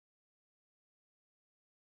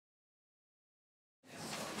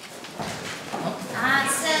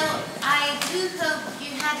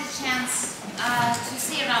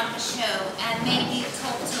show and maybe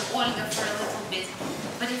talk to Olga for a little bit.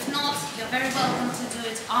 But if not, you're very welcome to do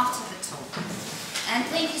it after the talk. And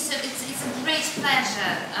thank you so it's a great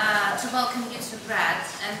pleasure to welcome you to GRAD.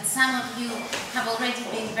 And some of you have already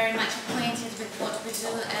been very much acquainted with what we do,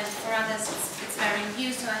 and for others it's very new,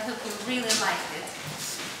 so I hope you really like it.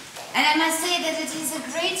 And I must say that it is a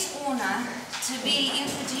great honor to be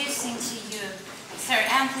introducing to you Sir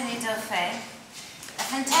Anthony Dauphin, a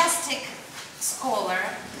fantastic scholar,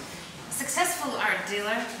 successful art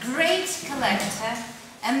dealer, great collector,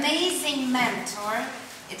 amazing mentor.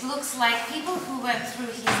 It looks like people who went through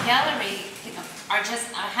his gallery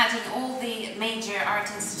are heading all the major art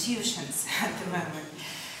institutions at the moment.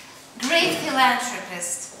 Great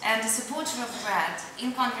philanthropist and a supporter of GRAD,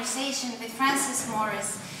 in conversation with Francis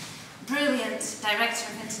Morris, brilliant Director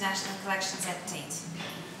of International Collections at Tate.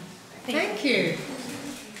 Thank you.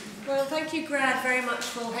 Well, thank you, GRAD, very much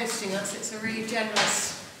for hosting us. It's a really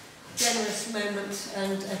generous moment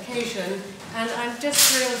and occasion. And I'm just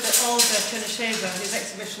thrilled that Olga Chernysheва, whose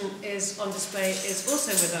exhibition is on display, is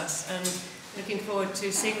also with us, and looking forward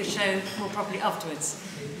to seeing the show more properly afterwards.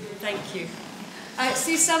 Thank you. I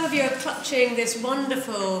see some of you are clutching this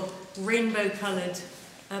wonderful rainbow-coloured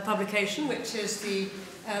publication, which is the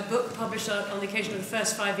book published on the occasion of the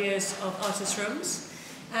first 5 years of Artists' Rooms.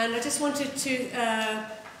 And I just wanted to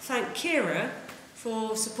thank Kira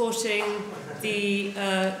for supporting the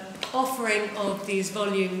offering of these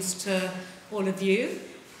volumes to all of you.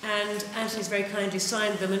 And Anthony's very kindly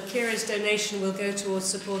signed them, and Kira's donation will go towards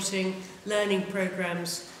supporting learning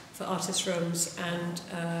programmes for Artists' Rooms, and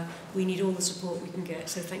we need all the support we can get,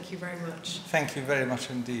 so thank you very much. Thank you very much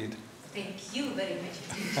indeed. Thank you very much.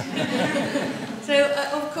 So,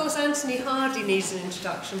 of course, Anthony hardly needs an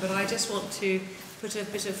introduction, but I just want to put a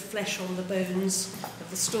bit of flesh on the bones of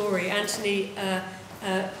the story. Anthony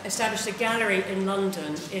established a gallery in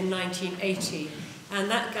London in 1980, and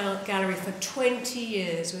that gallery for 20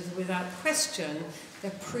 years was, without question, the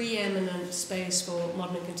preeminent space for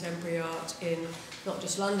modern and contemporary art in not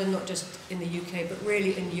just London, not just in the UK, but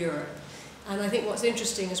really in Europe. And I think what's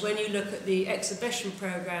interesting is when you look at the exhibition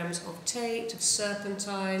programmes of Tate, of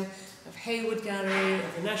Serpentine, of Hayward Gallery,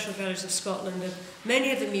 of the National Galleries of Scotland, of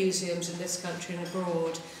many of the museums in this country and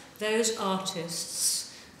abroad, those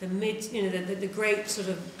artists, the great sort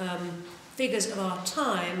of figures of our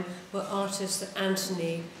time, were artists that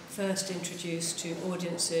Anthony first introduced to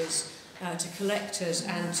audiences, to collectors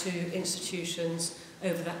and to institutions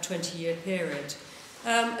over that 20-year period.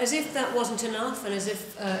 As if that wasn't enough, and as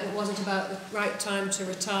if it wasn't about the right time to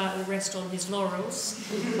retire and rest on his laurels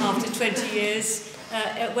after 20 years,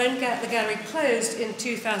 when the gallery closed in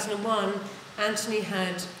 2001, Anthony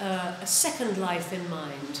had a second life in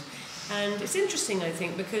mind. And it's interesting, I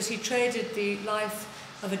think, because he traded the life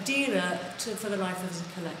of a dealer for the life of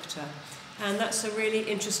a collector. And that's a really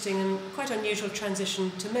interesting and quite unusual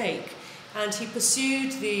transition to make. And he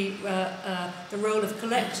pursued the role of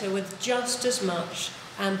collector with just as much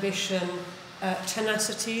ambition,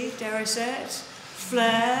 tenacity, dare I say it,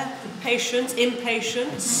 flair, patience,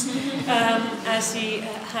 impatience, as he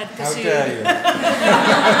had pursued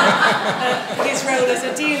his role as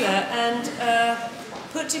a dealer, and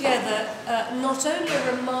put together not only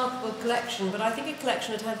a remarkable collection, but I think a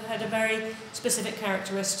collection that had a very specific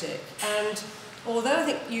characteristic. And although I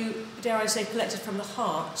think you, dare I say, collected from the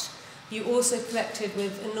heart, you also collected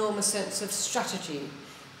with enormous sense of strategy,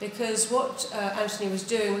 because what Anthony was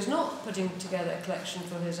doing was not putting together a collection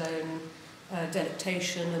for his own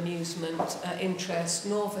delectation, amusement, interest,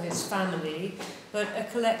 nor for his family, but a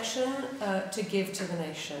collection to give to the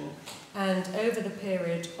nation. And over the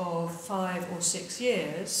period of 5 or 6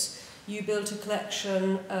 years, you built a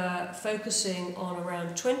collection focusing on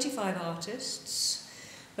around 25 artists,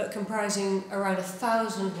 but comprising around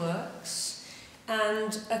 1,000 works,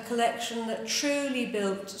 and a collection that truly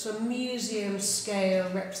built sort of museum-scale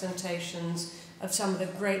representations of some of the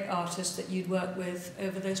great artists that you'd worked with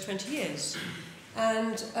over those 20 years.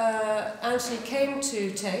 And Anthony came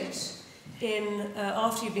to Tate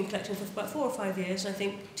after you'd been collecting for about 4 or 5 years, I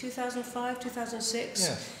think 2005, 2006,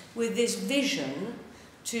 yes, with this vision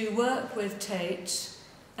to work with Tate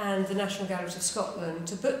and the National Galleries of Scotland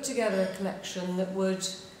to put together a collection that would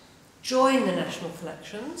join the national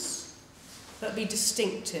collections, but be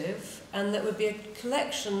distinctive, and that would be a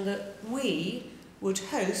collection that we would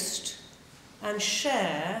host and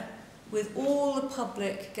share with all the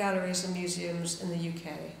public galleries and museums in the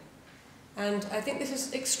UK. And I think this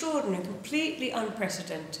is extraordinary, completely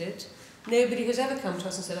unprecedented. Nobody has ever come to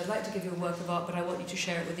us and said, I'd like to give you a work of art, but I want you to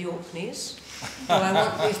share it with the Orkneys. Or I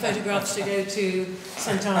want these photographs to go to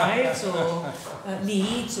St Ives or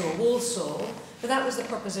Leeds or Walsall. But that was the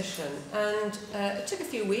proposition, and it took a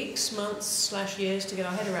few weeks, months / years to get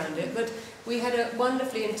our head around it, but we had a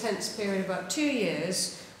wonderfully intense period of about 2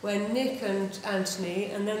 years when Nick and Anthony,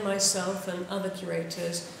 and then myself and other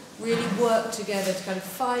curators, really worked together to kind of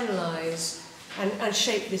finalise and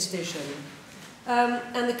shape this vision.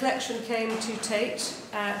 And the collection came to Tate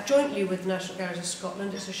jointly with the National Galleries of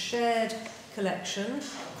Scotland. It's a shared collection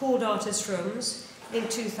called Artists' Rooms in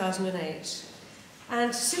 2008.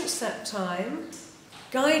 And since that time,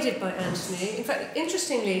 guided by Anthony, in fact,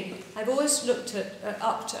 interestingly, I've always looked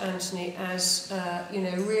up to Anthony as a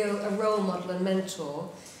role model and mentor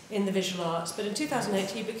in the visual arts, but in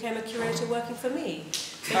 2008 he became a curator working for me.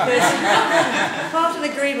 Because part of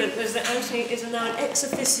the agreement was that Anthony is now an ex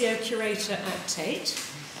officio curator at Tate,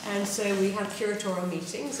 and so we have curatorial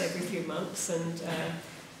meetings every few months, and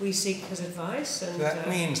we seek his advice. And that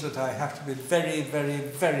means that I have to be very, very,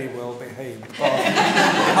 very well behaved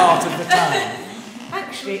part of the time.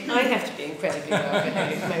 Actually, I have to be incredibly well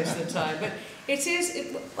behaved most of the time, but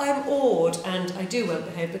I'm awed, and I do well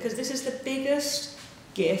behave, because this is the biggest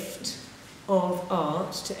gift of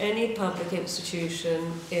art to any public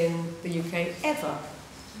institution in the UK ever.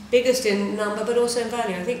 Biggest in number, but also in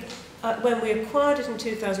value. I think when we acquired it in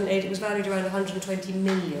 2008, it was valued around 120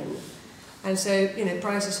 million. And so,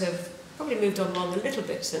 prices have probably moved on along a little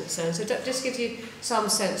bit since then. So that just gives you some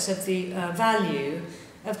sense of the value.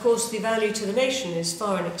 Of course, the value to the nation is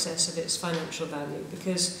far in excess of its financial value,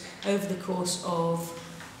 because over the course of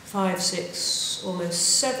 5, 6,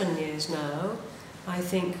 almost 7 years now, I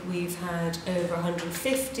think we've had over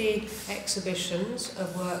 150 exhibitions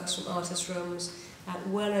of works from Artists' Rooms at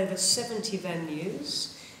well over 70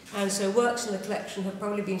 venues. And so works in the collection have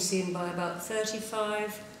probably been seen by about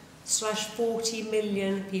 35/40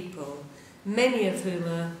 million people, many of whom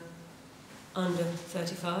are under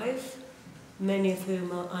 35, many of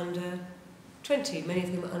whom are under 20, many of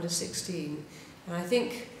whom are under 16. And I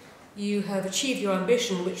think you have achieved your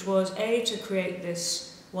ambition, which was A, to create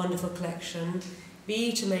this wonderful collection,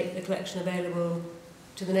 B, to make the collection available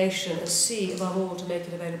to the nation, and C, above all, to make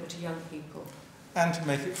it available to young people. And to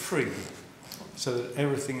make it free, so that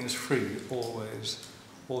everything is free always.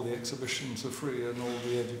 All the exhibitions are free and all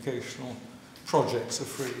the educational projects are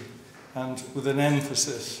free, and with an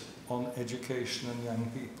emphasis on education and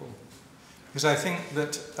young people. Because I think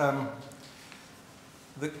that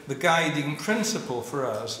the guiding principle for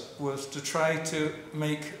us was to try to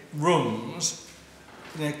make rooms.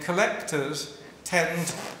 Collectors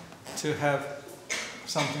tend to have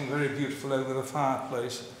something very beautiful over the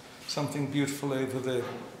fireplace, something beautiful over the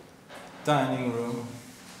dining room,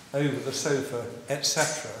 over the sofa,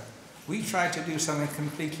 etc. We tried to do something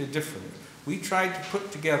completely different. We tried to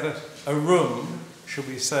put together a room, shall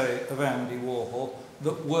we say, of Andy Warhol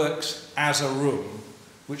that works as a room,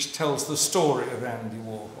 which tells the story of Andy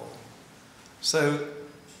Warhol. So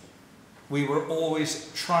we were always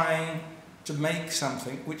trying to make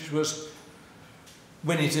something which was,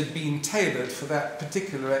 when it had been tailored for that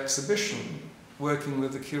particular exhibition, working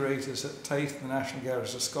with the curators at Tate and the National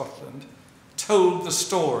Galleries of Scotland, told the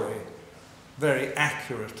story very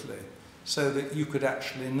accurately, so that you could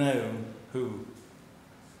actually know who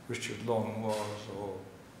Richard Long was or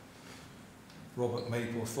Robert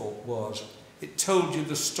Mapplethorpe was. It told you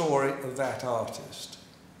the story of that artist.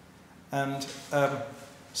 And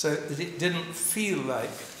so that it didn't feel like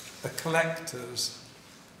a collector's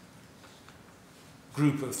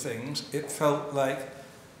group of things. It felt like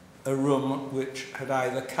a room which had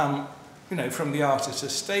either come, from the artist's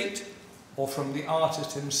estate or from the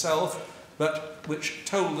artist himself, but which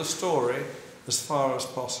told the story as far as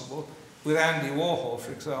possible. With Andy Warhol,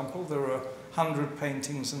 for example, there are 100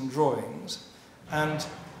 paintings and drawings, and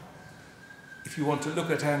if you want to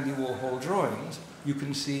look at Andy Warhol drawings, you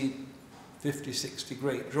can see 50, 60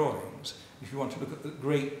 great drawings. If you want to look at the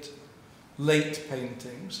great late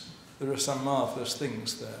paintings, there are some marvellous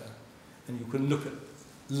things there. And you can look at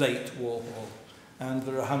late Warhol, and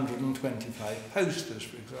there are 125 posters,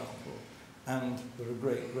 for example, and there are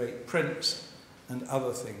great, great prints and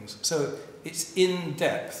other things. So it's in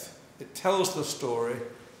depth. It tells the story.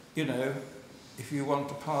 If you want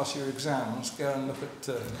to pass your exams, go and look at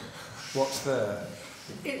what's there.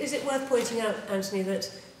 Is it worth pointing out, Anthony, that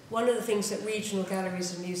one of the things that regional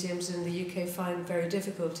galleries and museums in the UK find very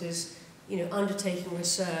difficult is, undertaking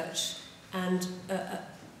research and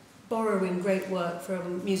borrowing great work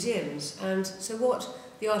from museums. And so what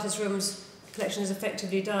the Artists' Rooms collection has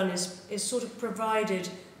effectively done is sort of provided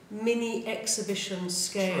mini exhibition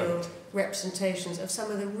scale representations of some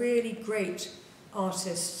of the really great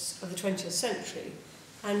artists of the 20th century.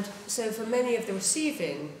 And so for many of the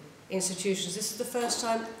receiving institutions. This is the first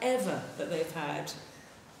time ever that they've had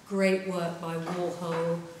great work by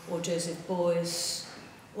Warhol or Joseph Beuys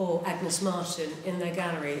or Agnes Martin in their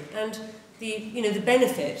gallery. And the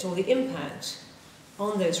benefit or the impact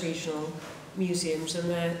on those regional museums and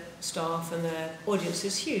their staff and their audience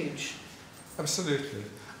is huge. Absolutely.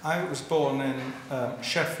 I was born in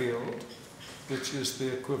Sheffield, which is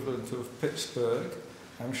the equivalent of Pittsburgh.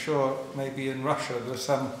 I'm sure maybe in Russia there's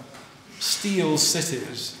some steel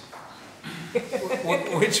cities.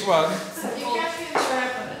 Which one?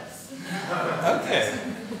 Okay.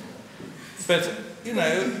 But, you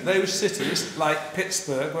know, those cities, like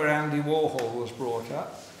Pittsburgh, where Andy Warhol was brought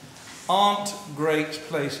up, aren't great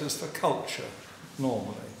places for culture,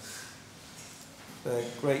 normally. They're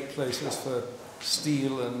great places for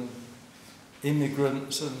steel and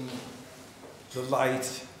immigrants and the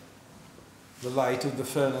light of the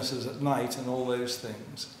furnaces at night and all those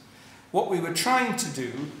things. What we were trying to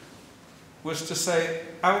do was to say,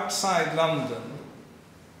 outside London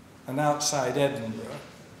and outside Edinburgh,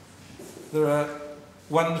 there are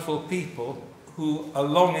wonderful people who are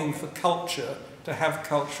longing for culture, to have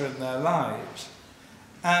culture in their lives.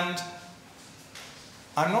 And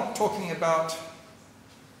I'm not talking about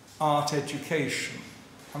art education.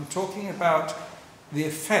 I'm talking about the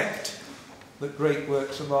effect that great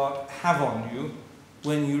works of art have on you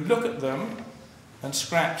when you look at them and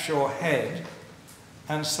scratch your head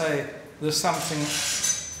and say, there's something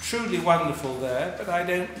truly wonderful there, but I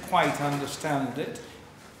don't quite understand it.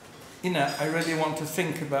 You know, I really want to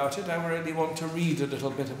think about it. I really want to read a little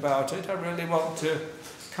bit about it. I really want to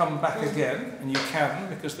come back again, and you can,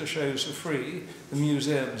 because the shows are free, the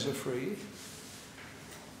museums are free.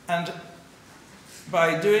 And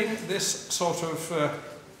by doing this sort of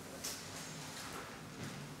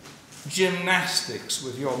gymnastics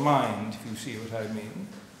with your mind, if you see what I mean,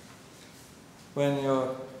 when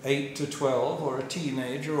you're 8 to 12 or a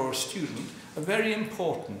teenager or a student, are very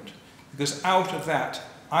important, because out of that,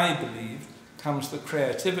 I believe, comes the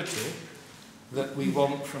creativity that we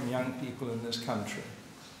want from young people in this country.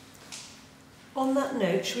 On that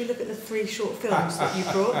note, shall we look at the 3 short films that you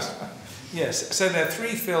brought? Yes, so there are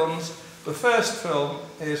 3 films. The first film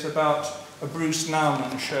is about a Bruce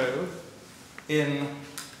Nauman show in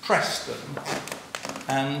Preston,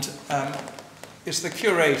 and it's the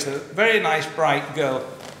curator, very nice bright girl,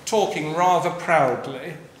 talking rather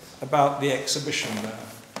proudly about the exhibition there.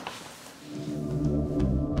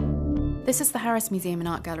 This is the Harris Museum and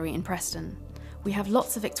Art Gallery in Preston. We have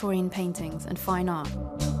lots of Victorian paintings and fine art.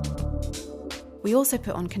 We also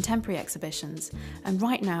put on contemporary exhibitions, and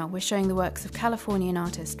right now we're showing the works of Californian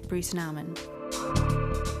artist Bruce Nauman.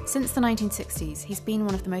 Since the 1960s, he's been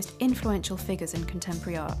one of the most influential figures in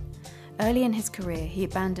contemporary art. Early in his career, he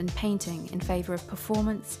abandoned painting in favour of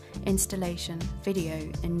performance, installation,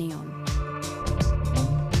 video, and neon.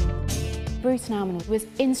 Bruce Nauman was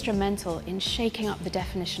instrumental in shaking up the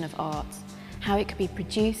definition of art, how it could be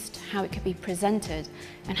produced, how it could be presented,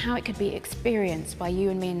 and how it could be experienced by you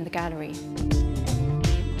and me in the gallery.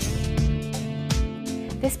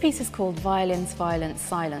 This piece is called Violins, Violence,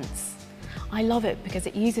 Silence. I love it because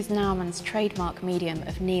it uses Nauman's trademark medium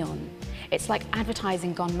of neon. It's like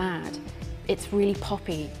advertising gone mad. It's really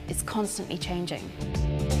poppy, it's constantly changing.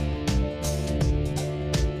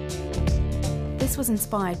 This was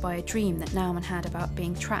inspired by a dream that Nauman had about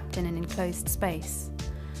being trapped in an enclosed space.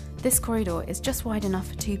 This corridor is just wide enough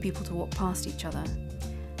for 2 people to walk past each other.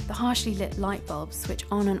 The harshly lit light bulbs switch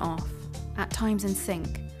on and off, at times in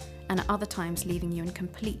sync, and at other times leaving you in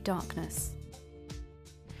complete darkness.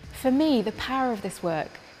 For me, the power of this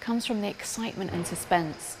work comes from the excitement and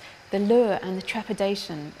suspense, the lure and the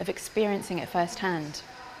trepidation of experiencing it firsthand.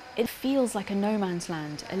 It feels like a no man's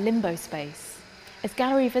land, a limbo space. As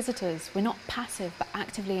gallery visitors, we're not passive but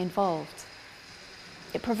actively involved.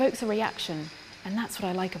 It provokes a reaction, and that's what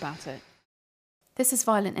I like about it. This is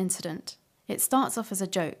Violent Incident. It starts off as a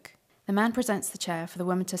joke. The man presents the chair for the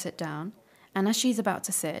woman to sit down, and as she's about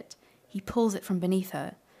to sit, he pulls it from beneath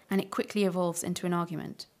her, and it quickly evolves into an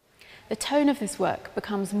argument. The tone of this work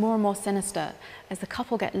becomes more and more sinister as the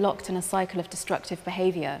couple get locked in a cycle of destructive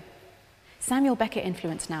behaviour. Samuel Beckett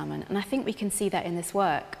influenced Nauman, and I think we can see that in this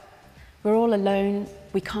work. We're all alone,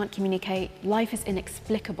 we can't communicate, life is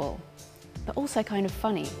inexplicable, but also kind of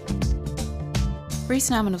funny. Bruce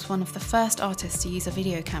Nauman was one of the first artists to use a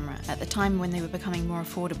video camera at the time when they were becoming more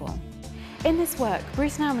affordable. In this work,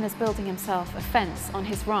 Bruce Nauman is building himself a fence on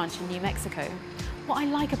his ranch in New Mexico. What I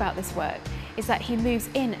like about this work is that he moves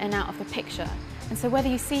in and out of the picture, and so whether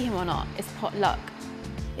you see him or not is pot luck.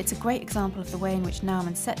 It's a great example of the way in which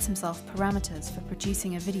Nauman sets himself parameters for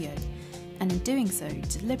producing a video, and in doing so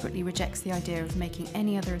deliberately rejects the idea of making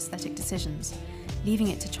any other aesthetic decisions, leaving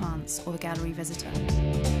it to chance or the gallery visitor.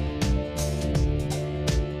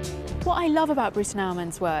 What I love about Bruce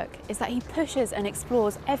Nauman's work is that he pushes and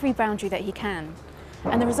explores every boundary that he can.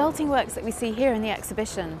 And the resulting works that we see here in the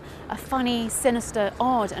exhibition are funny, sinister,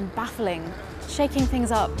 odd and baffling, shaking things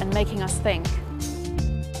up and making us think.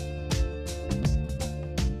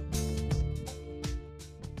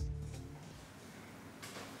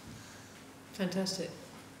 Fantastic.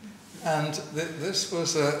 And this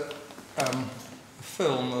was a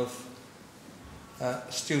film of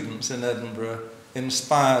students in Edinburgh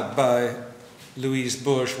inspired by Louise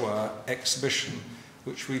Bourgeois exhibition,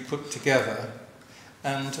 which we put together.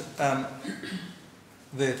 And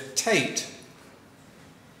the Tate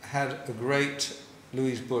had a great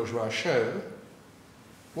Louise Bourgeois show.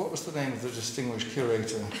 What was the name of the distinguished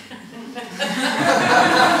curator?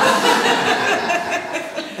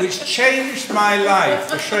 Which changed my life.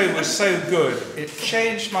 The show was so good, it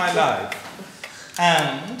changed my life.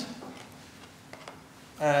 And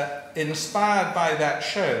inspired by that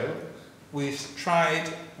show, we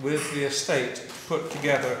tried with the estate to put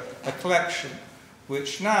together a collection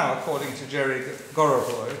which now, according to Jerry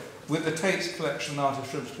Gorovoy, with the Tate's collection,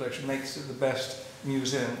 Artist Shrimp's collection, makes it the best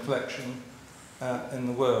museum collection in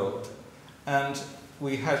the world. And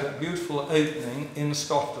we had a beautiful opening in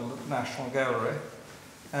Scotland at the National Gallery.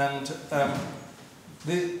 And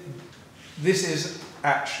this is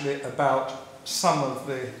actually about some of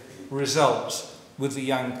the results with the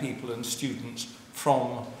young people and students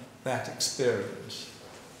from that experience.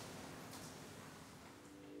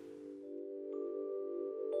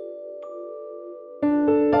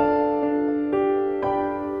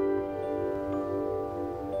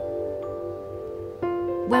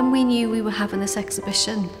 When we knew we were having this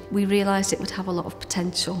exhibition, we realised it would have a lot of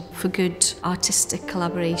potential for good artistic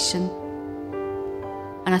collaboration.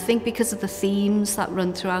 And I think because of the themes that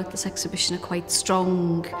run throughout this exhibition are quite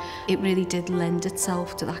strong, it really did lend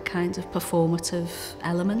itself to that kind of performative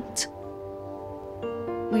element.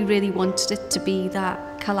 We really wanted it to be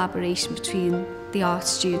that collaboration between the art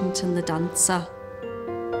student and the dancer.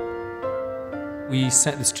 We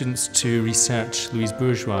set the students to research Louise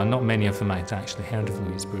Bourgeois. Not many of them had actually heard of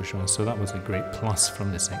Louise Bourgeois, so that was a great plus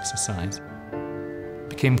from this exercise. It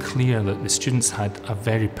became clear that the students had a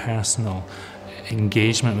very personal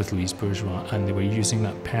engagement with Louise Bourgeois, and they were using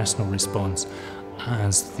that personal response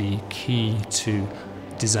as the key to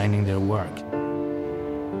designing their work.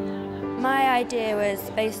 My idea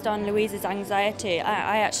was based on Louise's anxiety.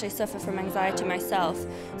 I actually suffer from anxiety myself,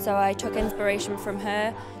 so I took inspiration from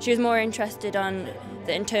her. She was more interested on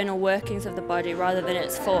the internal workings of the body rather than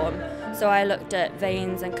its form. So I looked at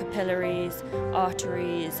veins and capillaries,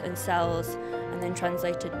 arteries and cells, and then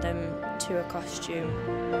translated them to a costume.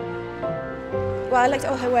 Well, I looked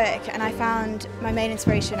at all her work and I found my main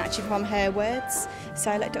inspiration actually from her words.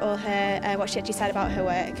 So I looked at all her, what she actually said about her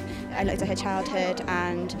work. I looked at her childhood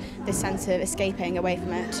and this sense of escaping away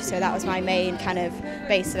from it. So that was my main kind of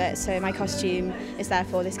base of it. So my costume is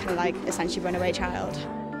therefore this kind of like essentially runaway child.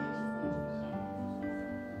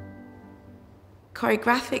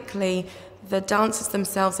 Choreographically, the dancers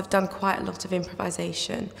themselves have done quite a lot of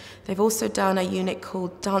improvisation. They've also done a unit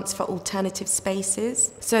called Dance for Alternative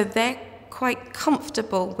Spaces. So they're quite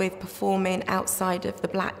comfortable with performing outside of the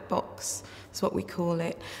black box, is what we call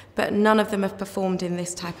it, but none of them have performed in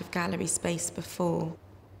this type of gallery space before.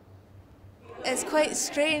 It's quite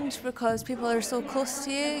strange because people are so close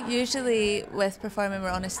to you. Usually with performing we're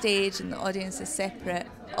on a stage and the audience is separate.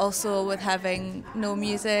 Also with having no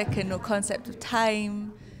music and no concept of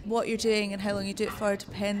time, what you're doing and how long you do it for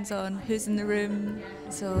depends on who's in the room.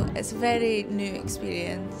 So it's a very new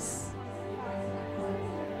experience.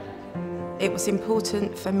 It was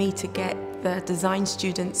important for me to get the design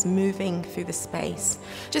students moving through the space,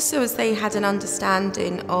 just so as they had an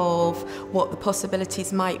understanding of what the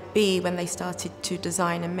possibilities might be when they started to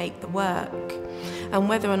design and make the work, and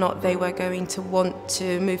whether or not they were going to want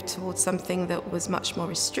to move towards something that was much more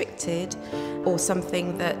restricted or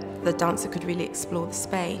something that the dancer could really explore the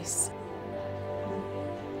space.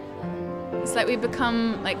 It's like we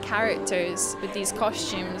become like characters with these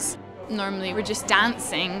costumes. Normally we're just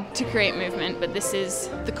dancing to create movement, but this is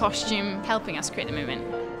the costume helping us create the movement.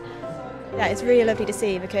 Yeah, it's really lovely to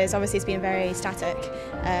see because obviously it's been very static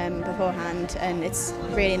beforehand, and it's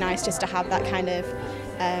really nice just to have that kind of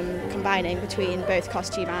combining between both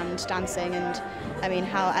costume and dancing. And I mean,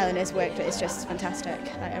 how Eleanor's worked is just fantastic.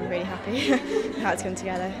 Like, I'm really happy how it's come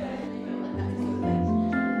together.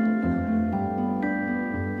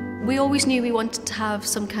 We always knew we wanted to have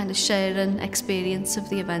some kind of sharing experience of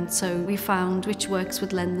the event, so we found which works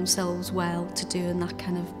would lend themselves well to doing that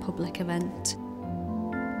kind of public event.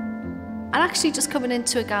 And actually just coming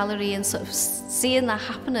into a gallery and sort of seeing that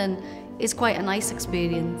happening is quite a nice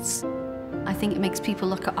experience. I think it makes people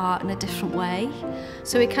look at art in a different way.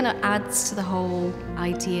 So it kind of adds to the whole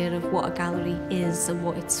idea of what a gallery is and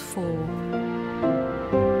what it's for.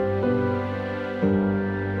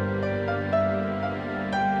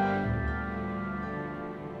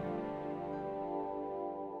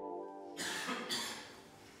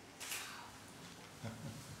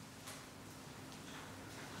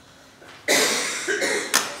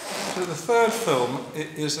 So the third film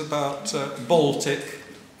is about Baltic,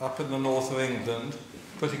 up in the north of England,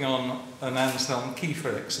 putting on an Anselm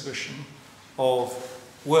Kiefer exhibition of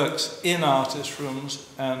works in artist rooms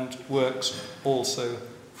and works also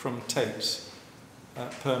from Tate's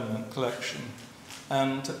permanent collection.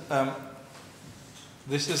 And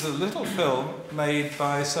this is a little film made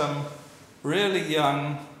by some really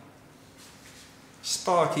young,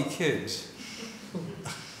 sparky kids.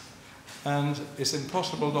 And it's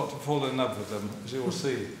impossible not to fall in love with them, as you'll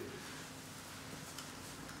see.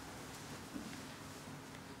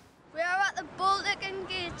 We are at the Baltic in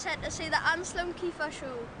Gateshead to see the Anselm Kiefer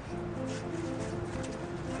show.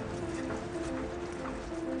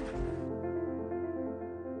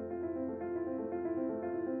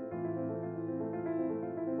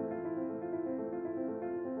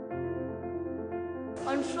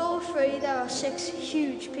 On floor 3 there are 6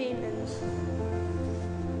 huge paintings.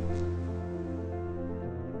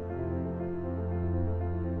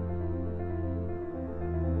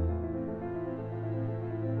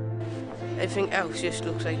 Everything else just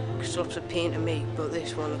looks like sorts of paint to me, but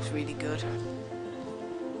this one looks really good.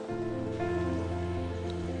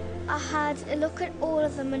 I had a look at all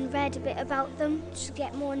of them and read a bit about them to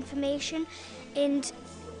get more information, and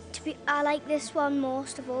I like this one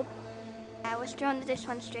most of all. I was drawn to this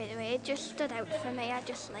one straight away. It just stood out for me. I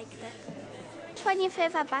just liked it. When you're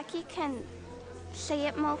further back you can see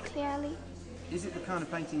it more clearly. Is it the kind of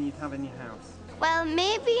painting you'd have in your house? Well,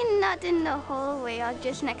 maybe not in the hallway or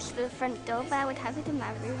just next to the front door, but I would have it in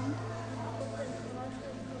my room.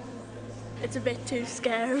 It's a bit too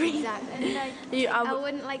scary. Exactly. I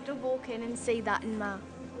wouldn't like to walk in and see that in my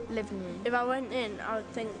living room. If I went in, I would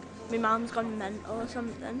think my mum's gone mental or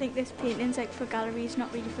something. I think this painting's like for galleries,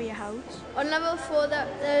 not really for your house. On level 4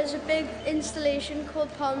 there's a big installation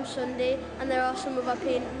called Palm Sunday, and there are some of our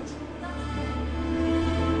paintings.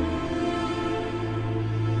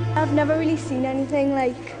 I've never really seen anything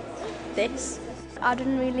like this. I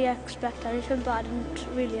didn't really expect anything, but I didn't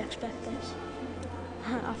really expect this.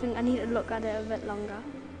 I think I need to look at it a bit longer.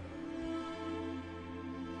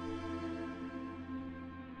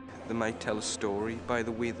 They might tell a story by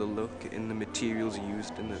the way they look and the materials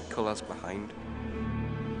used and the colours behind.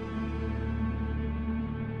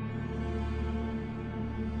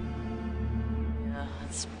 Yeah,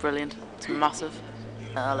 it's brilliant. It's massive.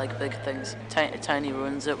 I like big things. Tiny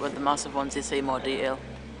ruins it, with the massive ones you see more detail.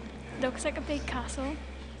 It looks like a big castle,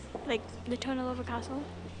 like the tunnel of a castle.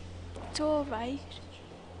 It's all right.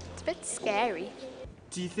 It's a bit scary.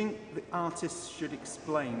 Do you think the artists should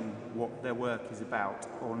explain what their work is about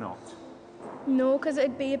or not? No, because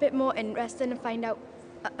it'd be a bit more interesting to find out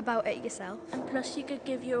about it yourself. And plus you could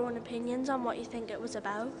give your own opinions on what you think it was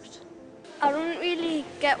about. I don't really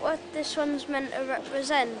get what this one's meant to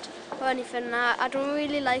represent or anything. I don't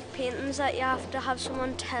really like paintings that you have to have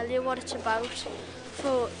someone tell you what it's about.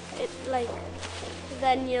 For it, like,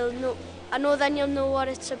 then you'll know. I know then you'll know what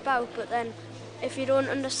it's about, but then if you don't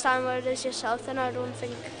understand what it is yourself, then I don't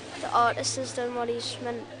think the artist has done what he's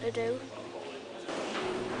meant to do.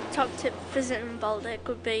 Top tip visiting Baltic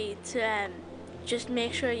would be to just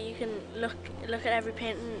make sure you can look at every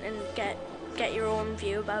painting and get your own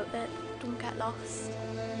view about it. Don't get lost.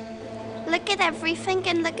 Look at everything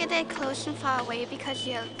and look at it close and far away, because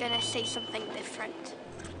you're going to see something different.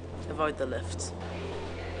 Avoid the lifts.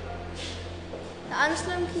 The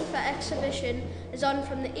Anselm Kiefer exhibition is on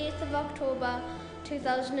from the 8th of October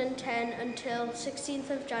 2010 until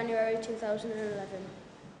 16th of January 2011.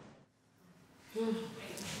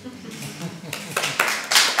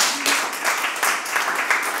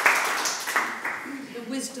 The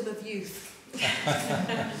wisdom of youth.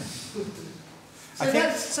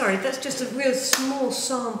 That's just a real small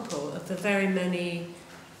sample of the very many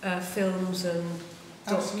films and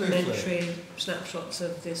documentary snapshots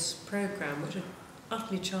of this programme, which are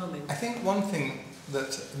utterly charming. I think one thing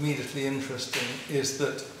that's immediately interesting is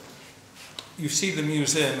that you see the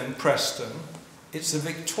museum in Preston. It's a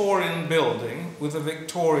Victorian building with a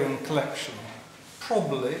Victorian collection.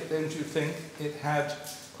 probably, don't you think, it had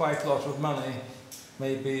quite a lot of money,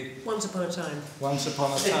 maybe... Once upon a time. Once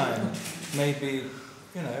upon a time, maybe,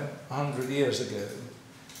 100 years ago,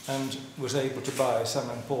 and was able to buy some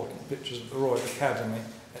important pictures of the Royal Academy,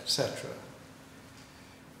 etc.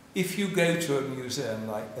 If you go to a museum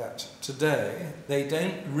like that today, they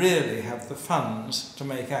don't really have the funds to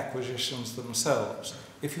make acquisitions themselves.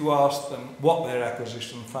 If you ask them what their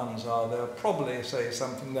acquisition funds are, they'll probably say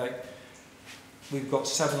something like, we've got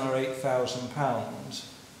 £7,000 or £8,000.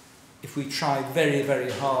 If we try very,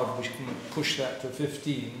 very hard, we can push that to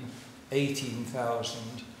 15, 18,000.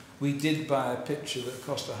 We did buy a picture that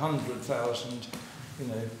cost 100,000,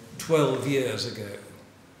 12 years ago.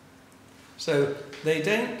 So they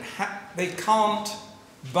can't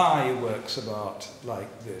buy works of art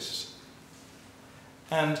like this.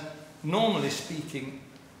 And normally speaking,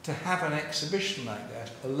 to have an exhibition like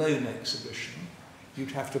that, a loan exhibition,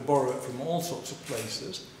 you'd have to borrow it from all sorts of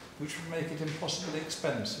places, which would make it impossibly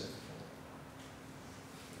expensive.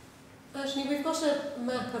 Actually, we've got a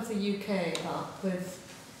map of the UK up with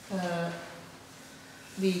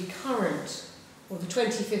the current, or the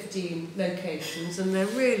 2015 locations, and they're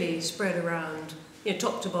really spread around,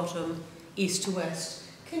 top to bottom, east to west.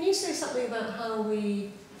 Can you say something about how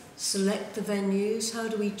we select the venues? How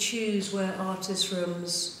do we choose where artist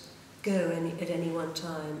rooms go at any one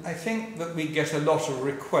time? I think that we get a lot of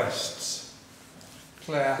requests.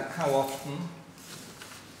 Claire, how often?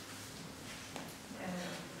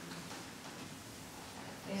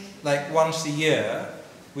 Like once a year,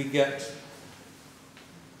 we get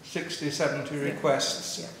 60, 70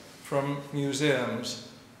 requests from museums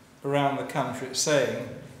around the country saying,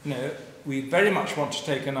 we very much want to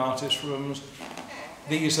take an artist rooms.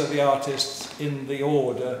 These are the artists in the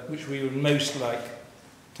order which we would most like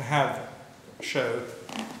to have show.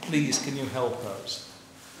 Please, can you help us?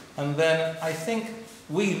 And then I think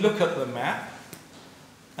we look at the map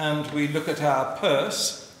and we look at our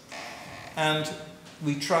purse and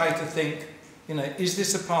we try to think, is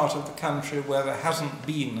this a part of the country where there hasn't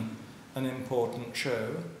been an important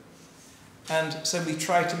show? And so we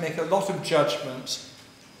try to make a lot of judgments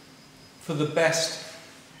for the best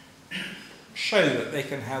show that they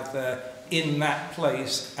can have there in that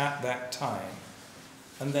place at that time.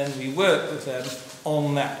 And then we work with them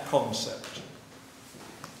on that concept.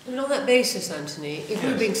 And on that basis, Anthony, if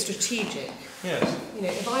we're being strategic, yes.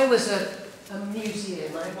 If I was a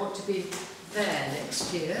museum, I'd want to be there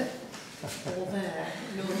next year, or there.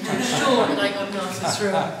 You're too sure that I got an artist's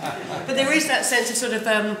room. But there is that sense of sort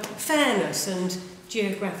of fairness and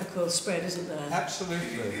geographical spread, isn't there?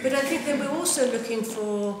 Absolutely. But I think that we're also looking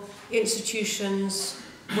for institutions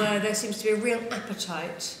where there seems to be a real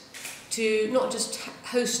appetite to not just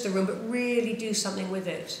host the room, but really do something with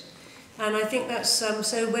it. And I think that's,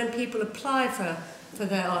 so when people apply for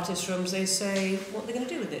their artist rooms, they say what they're going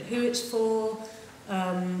to do with it, who it's for,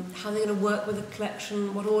 how they're going to work with the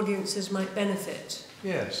collection, what audiences might benefit.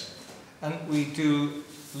 Yes, and we do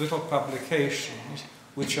little publications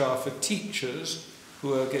which are for teachers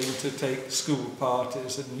who are going to take school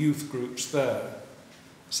parties and youth groups there.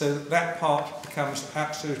 So that part becomes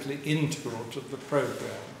absolutely integral to the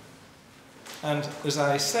programme. And as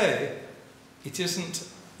I say, it isn't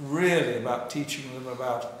really about teaching them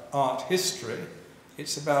about art history,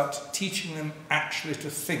 it's about teaching them actually to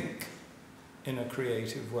think in a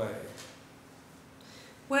creative way.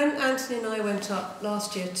 When Anthony and I went up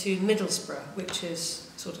last year to Middlesbrough, which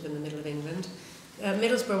is sort of in the middle of England,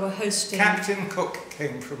 Middlesbrough were hosting... Captain Cook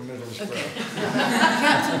came from Middlesbrough. Okay.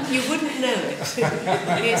 Captain, you wouldn't know it.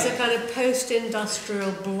 It's a kind of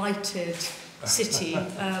post-industrial, blighted city.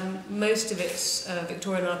 Most of its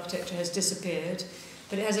Victorian architecture has disappeared,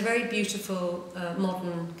 but it has a very beautiful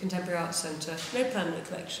modern contemporary art centre, no permanent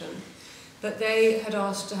collection. But they had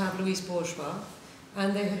asked to have Louise Bourgeois,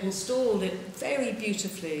 and they had installed it very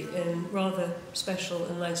beautifully in rather special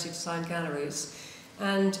and nicely designed galleries.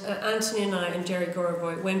 And Anthony and I and Jerry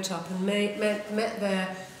Gorovoy went up and met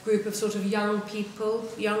their group of sort of young people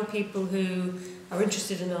who are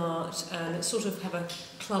interested in art and sort of have a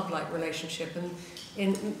club-like relationship. And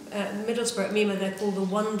in Middlesbrough at Mima, they're called the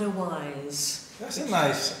Wonder Wise. That's a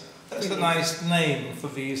nice name for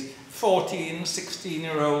these 14,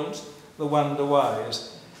 16-year-olds, the Wonder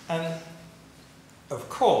Wise. And of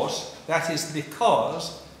course, that is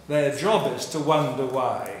because their job is to wonder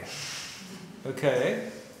why.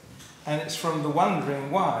 Okay? And it's from the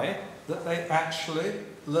wondering why that they actually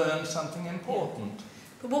learn something important.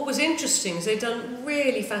 But what was interesting is they'd done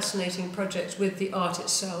really fascinating projects with the art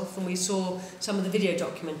itself, and we saw some of the video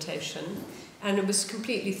documentation, and it was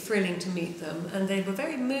completely thrilling to meet them, and they were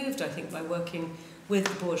very moved, I think, by working with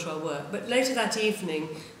the bourgeois work. But later that evening,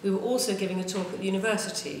 we were also giving a talk at the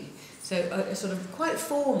university. So a sort of quite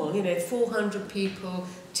formal, 400 people,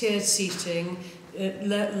 tiered seating,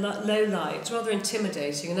 low lights, rather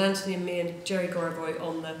intimidating, and Anthony and me and Jerry Gorovoy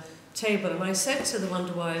on the table. And I said to the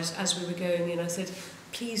Wonder Whys as we were going in, I said,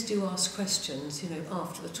 please do ask questions,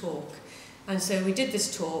 after the talk. And so we did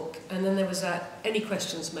this talk, and then there was that any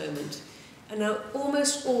questions moment. And now,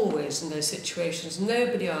 almost always in those situations,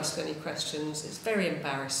 nobody asks any questions. It's very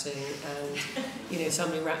embarrassing, and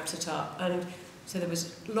somebody wraps it up. And so there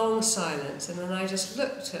was long silence, and then I just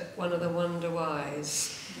looked at one of the Wonder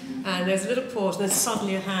Whys, and there was a little pause, and then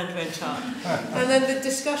suddenly a hand went up. And then the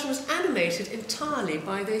discussion was animated entirely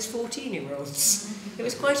by those 14-year-olds. It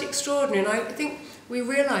was quite extraordinary, and I think we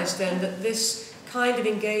realised then that this kind of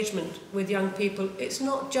engagement with young people, it's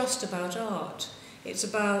not just about art. It's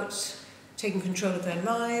about taking control of their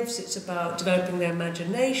lives, it's about developing their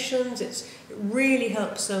imaginations, it really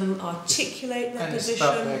helps them articulate their position.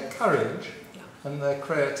 And it's about their courage and their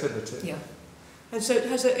creativity. Yeah. And so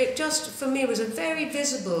it just, for me, was a very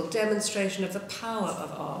visible demonstration of the power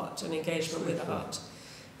of art and engagement with art.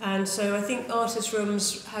 And so I think Artists'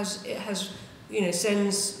 Rooms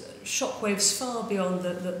sends shockwaves far beyond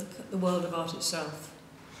the world of art itself.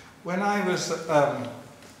 When I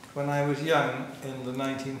was young in the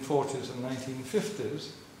 1940s and 1950s,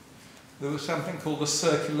 there was something called the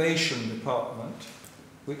circulation department,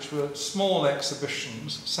 which were small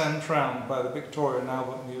exhibitions sent round by the Victoria and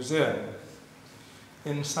Albert Museum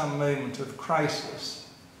in some moment of crisis.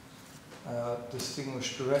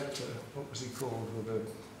 Distinguished director, what was he called?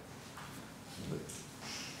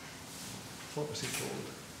 What was he called?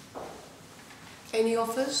 Any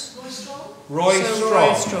offers? Roy Strong? Roy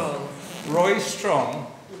Strong. Roy Strong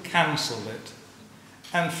cancelled it.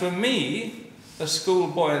 And for me, a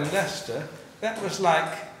schoolboy in Leicester, that was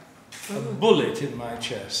like a bullet in my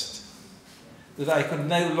chest. That I could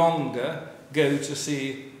no longer go to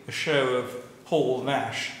see a show of Paul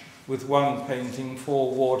Nash with one painting,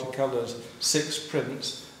 4 watercolours, 6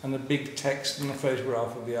 prints, and a big text and a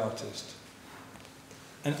photograph of the artist.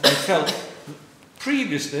 And I felt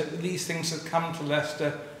previously that these things had come to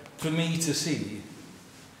Leicester for me to see.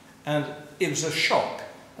 And it was a shock.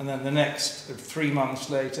 And then the next, 3 months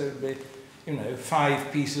later, it would be,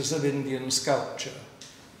 5 pieces of Indian sculpture.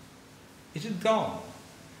 It had gone.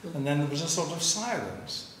 And then there was a sort of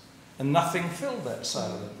silence. And nothing filled that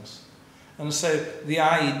silence. And so the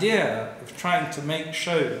idea of trying to make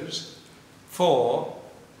shows for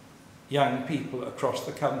young people across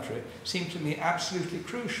the country seemed to me absolutely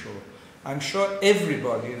crucial. I'm sure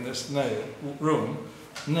everybody in this room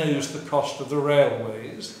knows the cost of the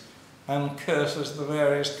railways and curses the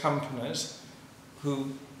various companies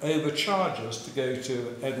who overcharge us to go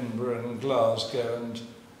to Edinburgh and Glasgow and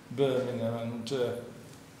Birmingham and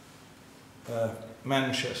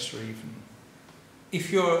Manchester even.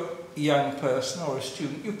 If you're a young person or a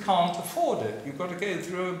student, you can't afford it. You've got to go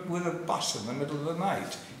through with a bus in the middle of the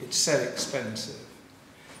night. It's so expensive.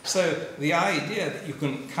 So the idea that you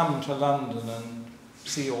can come to London and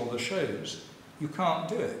see all the shows, you can't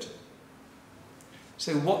do it.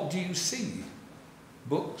 So what do you see?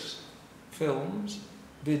 Books, films,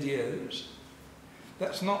 videos?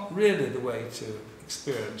 That's not really the way to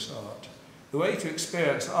experience art. The way to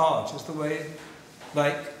experience art is the way,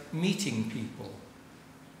 like meeting people.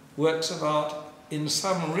 Works of art, in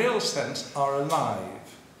some real sense, are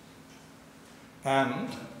alive. And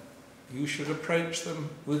you should approach them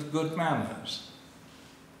with good manners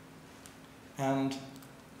and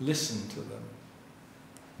listen to them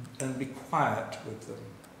and be quiet with them.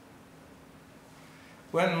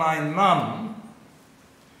 When my mum,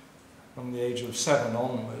 from the age of 7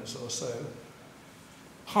 onwards or so,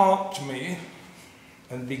 harked me,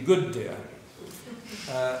 and be good dear,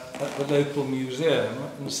 at the local museum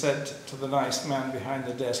and said to the nice man behind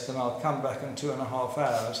the desk, and I'll come back in 2.5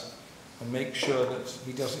 hours and make sure that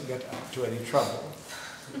he doesn't get up to any trouble.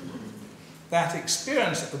 That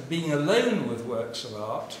experience of being alone with works of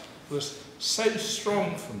art was so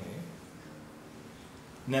strong for me,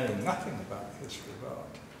 knowing nothing about the history of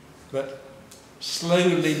art, but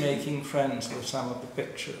slowly making friends with some of the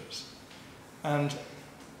pictures. And,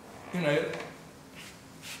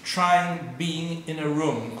 trying being in a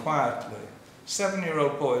room quietly.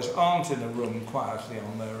 7-year-old boys aren't in a room quietly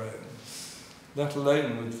on their own, let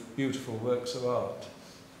alone with beautiful works of art.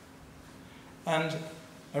 And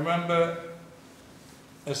I remember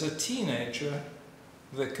as a teenager,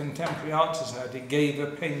 the Contemporary Art Society gave a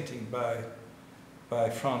painting by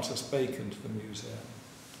Francis Bacon to the museum.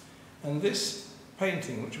 And this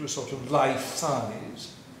painting, which was sort of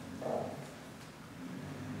life-size,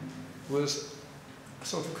 was a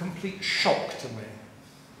sort of complete shock to me.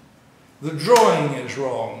 The drawing is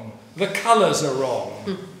wrong. The colours are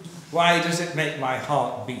wrong. Why does it make my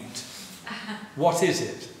heart beat? What is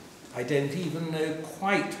it? I don't even know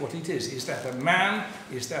quite what it is. Is that a man?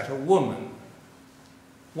 Is that a woman?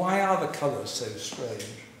 Why are the colours so strange?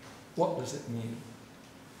 What does it mean?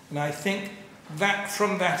 And I think that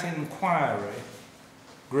from that inquiry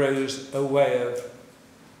grows a way of,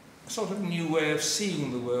 a sort of new way of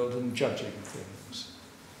seeing the world and judging things.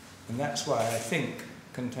 And that's why I think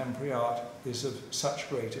contemporary art is of such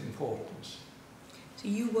great importance. So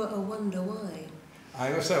you were a wonder why?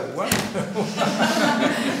 I was a wonder why.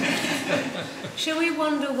 Shall we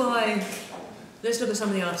wonder why? Let's look at some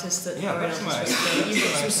of the artists that Yeah, are in that's our nice. space. You've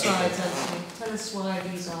got some That's slides, nice. Anthony. Tell us why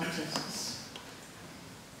these artists.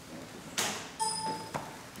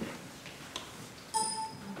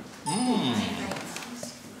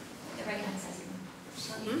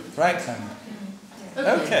 Right hand.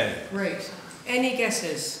 Okay. Great. Any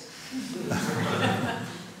guesses?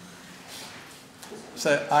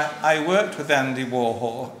 So I worked with Andy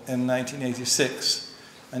Warhol in 1986,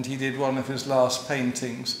 and he did one of his last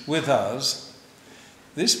paintings with us.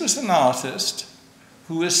 This was an artist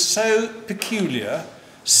who was so peculiar,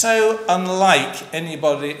 so unlike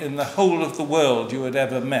anybody in the whole of the world you had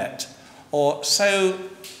ever met, or so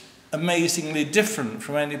amazingly different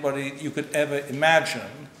from anybody you could ever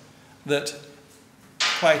imagine, that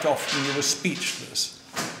quite often you were speechless.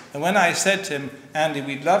 And when I said to him, Andy,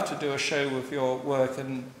 we'd love to do a show with your work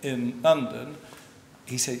in London,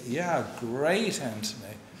 he said, yeah, great,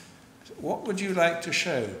 Anthony. What would you like to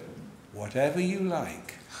show? Whatever you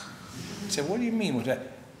like. I said, what do you mean?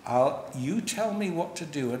 You tell me what to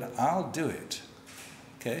do and I'll do it.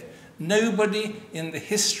 Okay? Nobody in the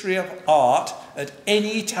history of art at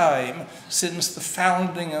any time since the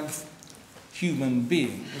founding of human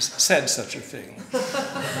beings said such a thing,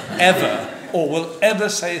 ever, or will ever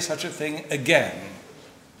say such a thing again.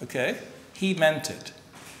 Okay? He meant it,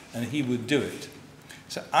 and he would do it.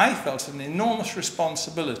 So I felt an enormous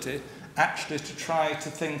responsibility actually to try to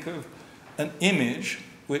think of an image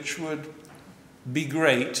which would be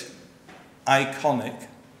great, iconic,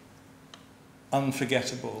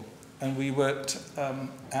 unforgettable. And we worked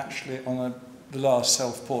actually on the last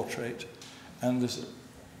self-portrait, and there's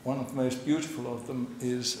one of the most beautiful of them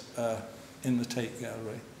is in the Tate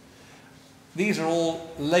Gallery. These are all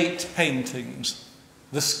late paintings.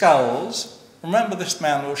 The skulls, remember this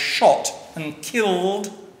man was shot and killed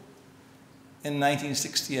in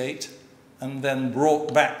 1968 and then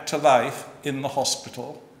brought back to life in the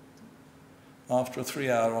hospital after a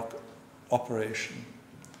 3-hour operation.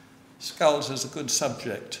 Skulls is a good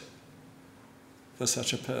subject for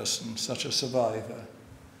such a person, such a survivor.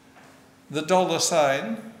 The dollar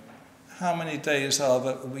sign, how many days are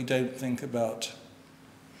there we don't think about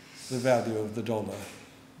the value of the dollar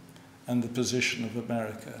and the position of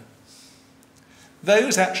America?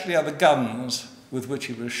 Those actually are the guns with which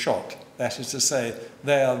he was shot. That is to say,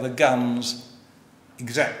 they are the guns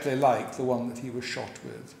exactly like the one that he was shot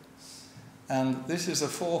with. And this is a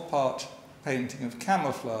 4-part painting of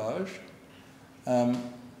camouflage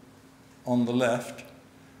on the left,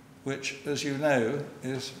 which, as you know,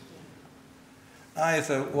 is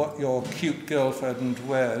either what your cute girlfriend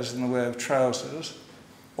wears in the way of trousers,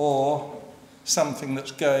 or something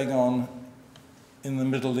that's going on in the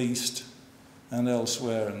Middle East and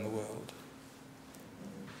elsewhere in the world.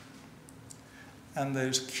 And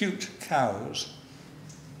those cute cows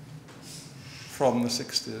from the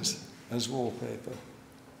 60s as wallpaper.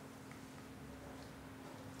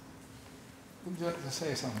 Would you like to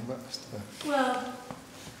say something about this? Well,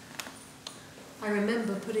 I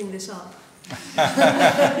remember putting this up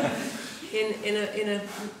in a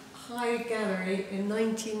high gallery in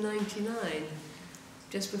 1999,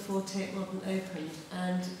 just before Tate Modern opened.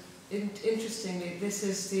 And interestingly,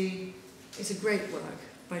 it's a great work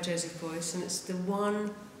by Joseph Beuys, and it's the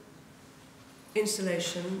one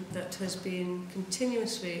installation that has been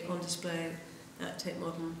continuously on display at Tate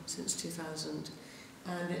Modern since 2000.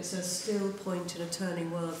 And it's a still point in a turning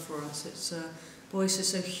world for us. Beuys is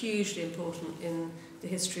so hugely important in the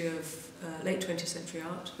history of late 20th century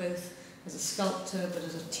art, both as a sculptor, but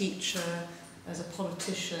as a teacher, as a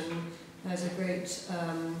politician, as a great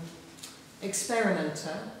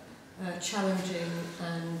experimenter, challenging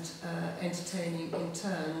and entertaining in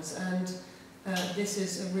turns. And this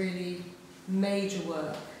is a really major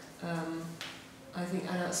work, I think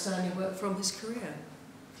an outstanding work from his career.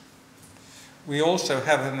 We also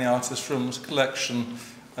have in the Artist Rooms collection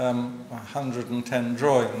 110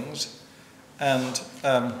 drawings, and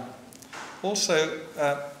also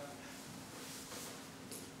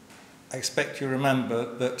I expect you remember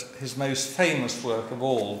that his most famous work of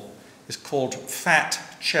all is called Fat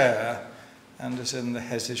Chair and is in the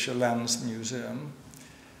Hessische Landsmuseum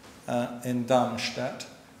in Darmstadt.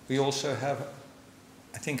 We also have,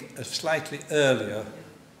 I think, a slightly earlier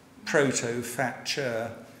proto-Fat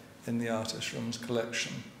Chair in the Artist Rooms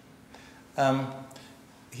collection.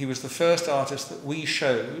 He was the first artist that we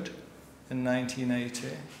showed in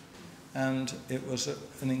 1980, and it was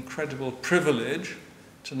an incredible privilege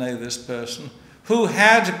to know this person, who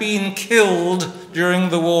had been killed during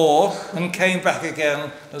the war and came back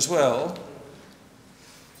again as well.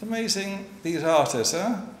 It's amazing, these artists,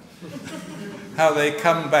 huh? How they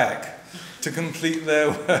come back to complete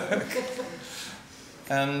their work.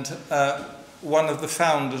 And one of the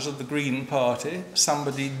founders of the Green Party,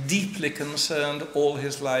 somebody deeply concerned all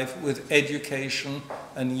his life with education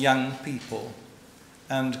and young people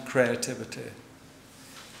and creativity.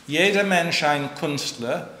 Jeder Mensch ein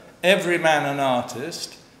Künstler, every man an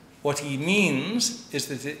artist. What he means is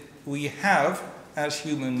that we have, as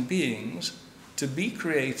human beings, to be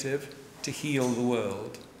creative to heal the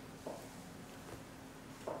world.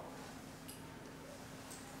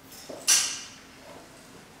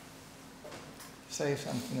 Say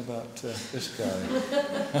something about this guy.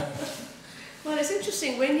 Well, it's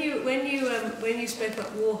interesting when you spoke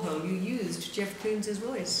about Warhol, you used Jeff Koons'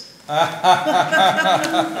 voice.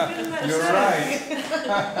 You're right.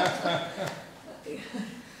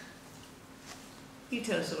 You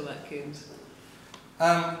tell us all about Koons.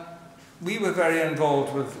 We were very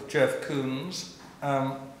involved with Jeff Koons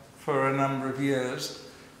for a number of years.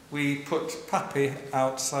 We put Puppy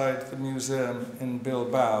outside the museum in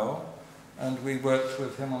Bilbao, and we worked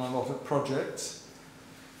with him on a lot of projects.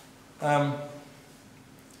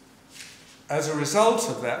 As a result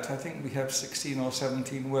of that, I think we have 16 or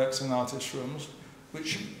 17 works in artist rooms,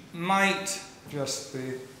 which might just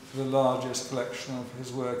be the largest collection of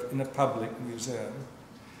his work in a public museum.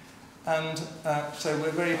 And so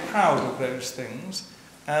we're very proud of those things.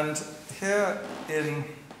 And here in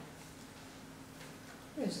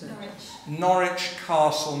Norwich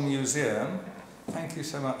Castle Museum, thank you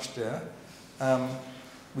so much, dear,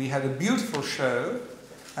 we had a beautiful show,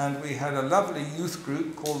 and we had a lovely youth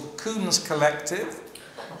group called the Koons Collective,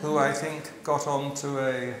 who I think got onto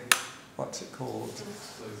a, what's it called?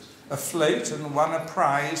 A float and won a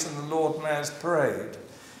prize in the Lord Mayor's Parade.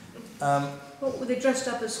 What, were they dressed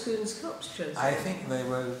up as Koons sculptures? I think they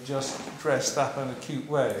were just dressed up in a cute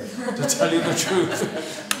way, to tell you the truth.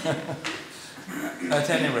 At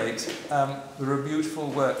any rate, there are beautiful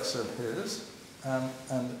works of his,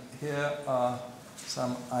 and here are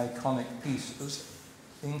some iconic pieces,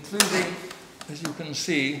 including, as you can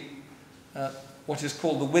see, what is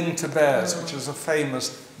called the Winter Bears, which is a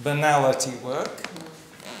famous banality work.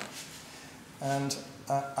 And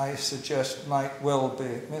I suggest might well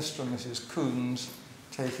be Mr. and Mrs. Koons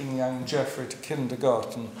taking young Geoffrey to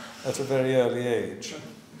kindergarten at a very early age.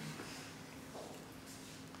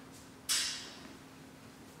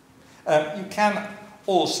 You can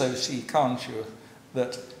also see, can't you,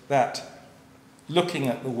 that looking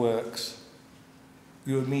at the works,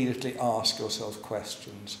 you immediately ask yourself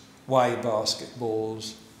questions. Why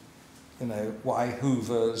basketballs? You know, why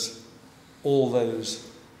hoovers? All those,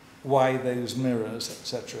 why those mirrors,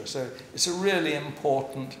 etc. So it's a really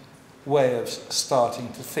important way of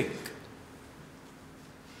starting to think.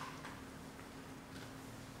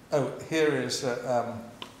 Oh, here is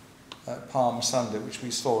Palm Sunday, which we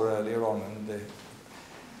saw earlier on in the...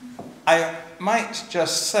 I might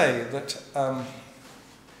just say that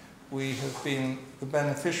we have been the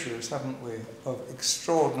beneficiaries, haven't we, of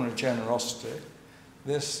extraordinary generosity.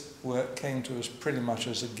 This work came to us pretty much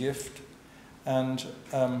as a gift, and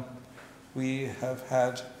we have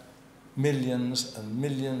had millions and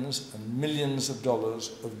millions and millions of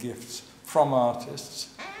dollars of gifts from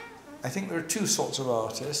artists. I think there are two sorts of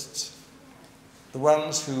artists. The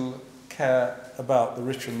ones who care about the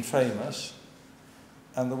rich and famous,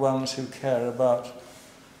 and the ones who care about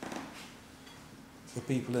the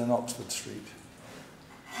people in Oxford Street.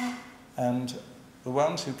 And the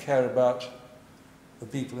ones who care about the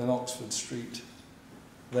people in Oxford Street,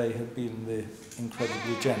 they have been the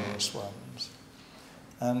incredibly generous ones.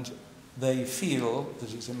 And they feel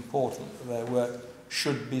that it's important that their work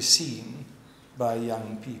should be seen by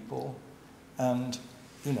young people, and,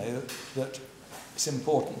 you know, that it's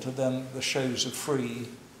important to them that the shows are free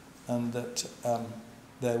and that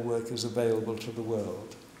their work is available to the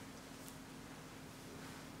world.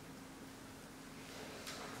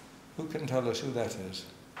 Who can tell us who that is?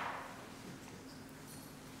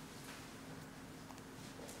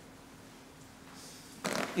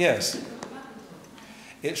 Yes.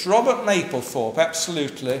 It's Robert Mapplethorpe,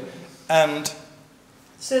 absolutely, and...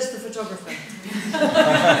 Says the photographer.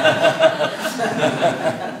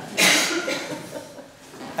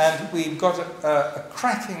 And we've got a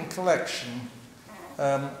cracking collection,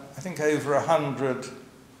 I think over 100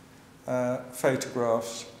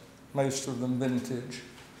 photographs, most of them vintage.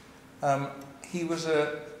 He was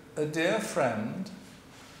a dear friend.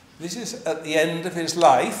 This is at the end of his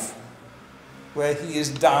life, where he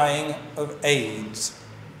is dying of AIDS.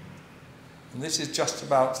 And this is just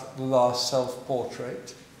about the last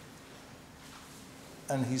self-portrait.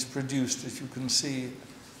 And he's produced, as you can see,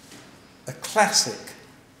 a classic,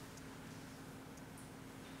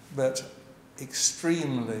 but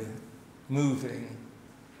extremely moving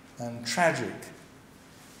and tragic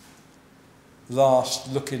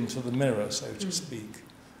last look into the mirror, so to speak,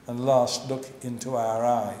 and last look into our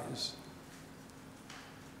eyes.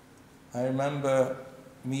 I remember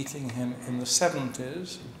meeting him in the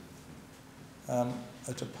 70s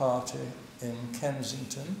at a party in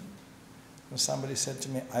Kensington, and somebody said to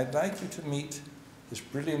me, I'd like you to meet this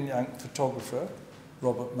brilliant young photographer,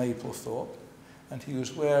 Robert Mapplethorpe, and he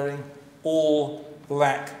was wearing all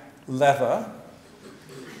black leather,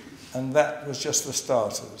 and that was just for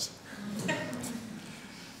starters.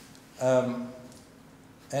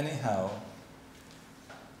 Anyhow,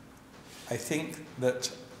 I think that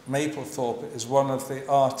Mapplethorpe is one of the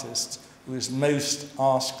artists who is most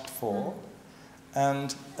asked for,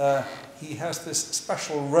 and he has this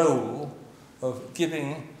special role of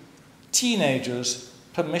giving teenagers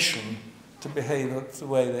permission to behave the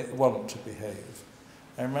way they want to behave.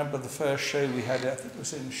 I remember the first show we had, I think it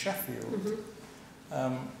was in Sheffield,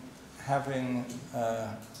 having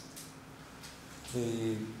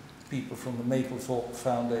the people from the Mapplethorpe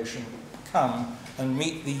Foundation come and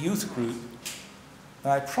meet the youth group.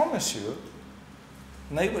 And I promise you,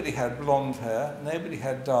 nobody had blonde hair, nobody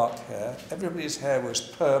had dark hair, everybody's hair was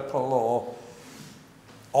purple or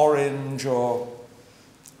orange or,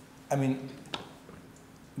 I mean,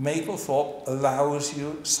 Mapplethorpe allows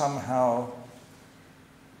you somehow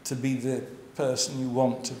to be the person you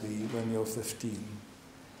want to be when you're 15.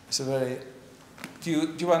 It's a very,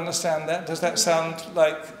 do you understand that? Does that sound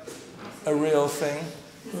like a real thing?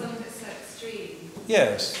 Something that's so extreme.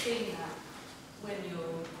 Yes. Seeing that when you're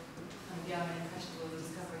kind of young and impressionable and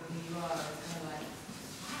discovering who you are is kind of like,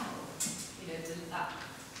 wow, you know, that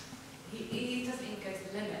he doesn't even go to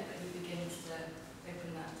the limit, but he begins to open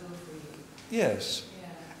that door for you. Yes.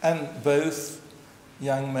 Yeah. And both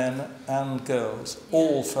young men and girls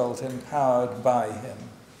all felt empowered by him.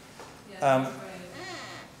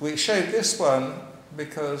 We showed this one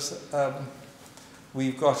because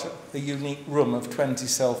we've got a unique room of 20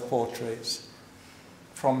 self-portraits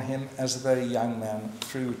from him as a very young man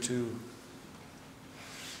through to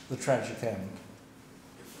the tragic end.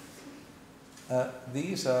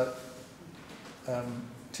 These are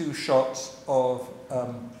two shots of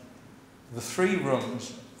the 3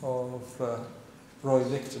 rooms of Roy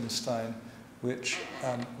Lichtenstein, which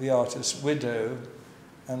the artist's widow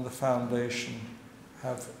and the foundation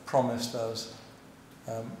have promised us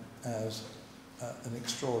as an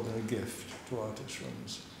extraordinary gift to artist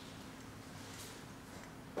rooms.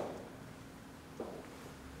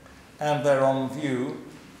 And they're on view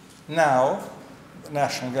now, the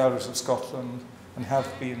National Galleries of Scotland, and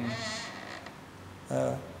have been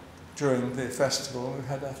during the festival. We've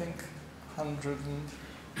had, I think,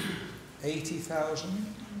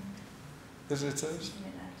 180,000 visitors.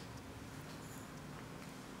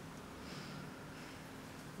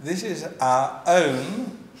 This is our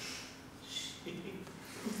own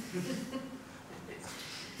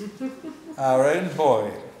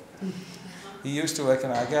boy. He used to work in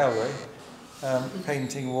our gallery,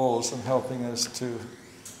 painting walls and helping us to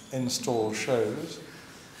install shows.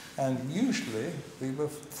 And usually we were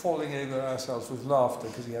falling over ourselves with laughter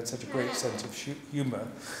because he had such a great sense of humour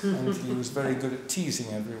and he was very good at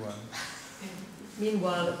teasing everyone.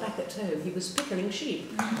 Meanwhile, back at home, he was pickling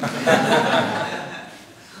sheep.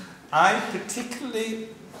 I particularly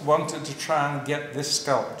wanted to try and get this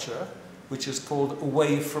sculpture, which is called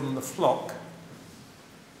Away from the Flock,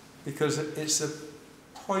 because it's a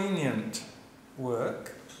poignant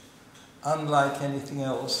work, unlike anything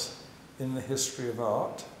else in the history of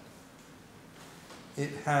art.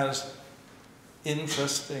 It has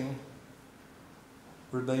interesting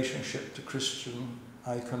relationship to Christian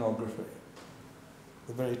iconography.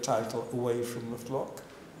 The very title, Away from the Flock.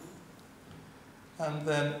 And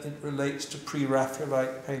then it relates to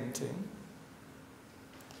pre-Raphaelite painting.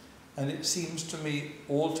 And it seems to me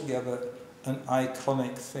altogether an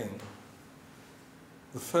iconic thing.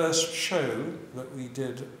 The first show that we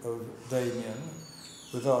did of Damien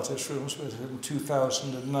with artist rooms was in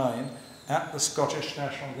 2009 at the Scottish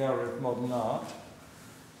National Gallery of Modern Art.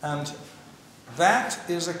 And that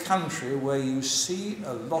is a country where you see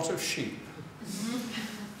a lot of sheep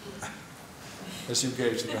as you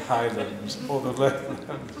go to the Highlands or the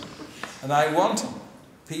Lowlands. And I wanted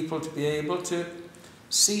people to be able to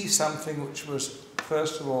see something which was,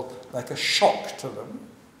 first of all, like a shock to them,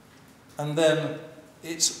 and then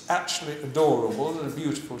it's actually adorable and a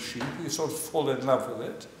beautiful sheep. You sort of fall in love with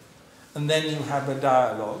it. And then you have a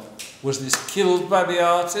dialogue. Was this killed by the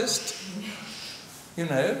artist? You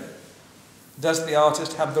know, does the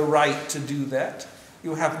artist have the right to do that?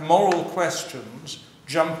 You have moral questions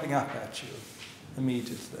jumping up at you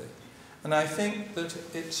immediately. And I think that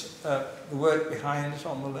it's, the work behind it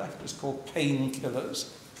on the left is called Painkillers.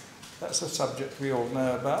 That's a subject we all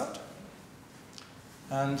know about.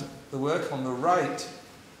 And the work on the right,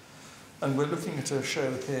 and we're looking at a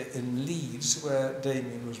show here in Leeds where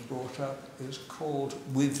Damien was brought up, is called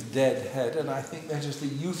With Dead Head, and I think that is the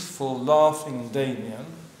youthful, laughing Damien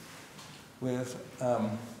with a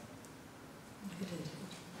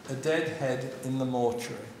dead head in the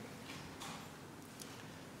mortuary.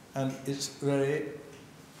 And it's very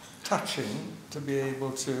touching to be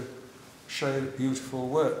able to show beautiful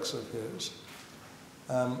works of his.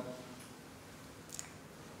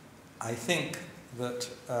 I think that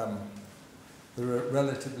there are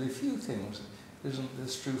relatively few things, isn't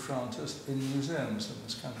this true, Francis, in museums in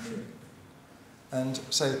this country? And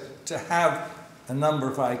so to have a number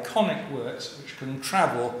of iconic works which can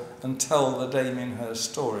travel and tell the Damien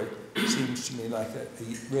Hirst story seems to me like a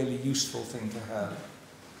really useful thing to have.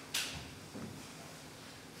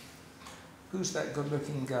 Who's that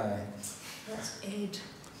good-looking guy? That's Ed.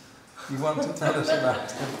 You want to tell us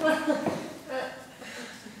about him?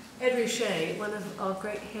 Ed Ruscha, one of our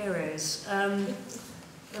great heroes.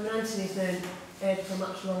 Anthony's known Ed for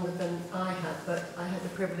much longer than I have, but I had the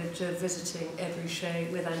privilege of visiting Ed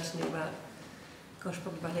Ruscha with Anthony about,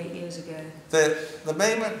 probably about 8 years ago. The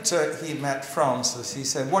moment he met Francis, he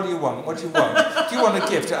said, "What do you want? What do you want? Do you want a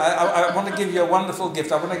gift? I want to give you a wonderful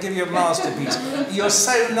gift. I want to give you a masterpiece. You're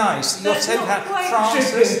so nice. You're so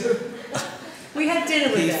Francis." We had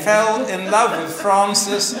dinner with him. He fell in love with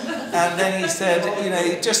Francis, and then he said, "You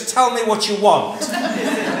know, just tell me what you want.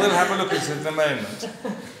 We'll have a look at it in a moment."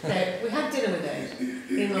 No, we had dinner with Ed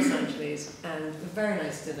in Los Angeles, and a very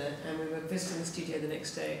nice dinner, and we were visiting the studio the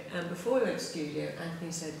next day. And before we went to the studio,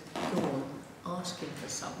 Anthony said, "Go on, ask him for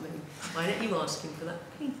something. Why don't you ask him for that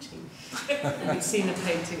painting?" And he'd seen the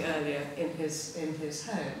painting earlier in his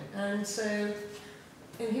home,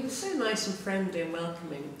 and he was so nice and friendly and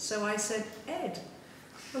welcoming. So I said, "Ed,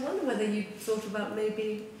 I wonder whether you thought about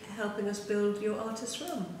maybe helping us build your artist's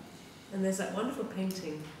room. And there's that wonderful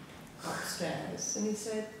painting upstairs." And he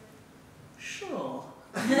said, "Sure."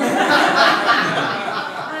 And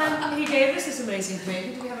he gave us this amazing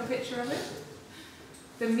painting. Do we have a picture of it?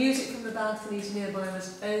 The music from the balconies nearby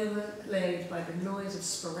was overlaid by the noise of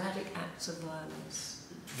sporadic acts of violence.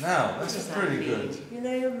 Now, that's pretty good. You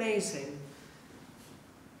know, amazing.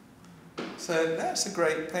 So that's a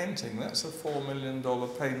great painting. That's a $4 million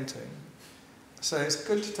painting. So it's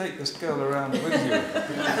good to take this girl around with you.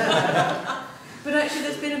 But actually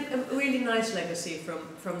there's been a really nice legacy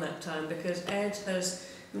from that time, because Ed has,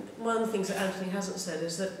 one of the things that Anthony hasn't said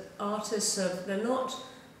is that artists they're not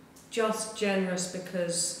just generous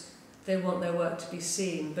because they want their work to be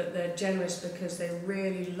seen, but they're generous because they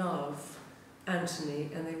really love Anthony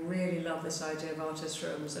and they really love this idea of artist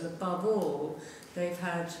rooms, and above all they've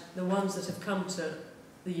had the ones that have come to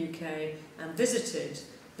the UK and visited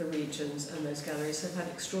the regions and those galleries have had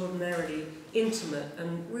extraordinarily intimate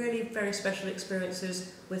and really very special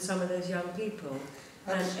experiences with some of those young people.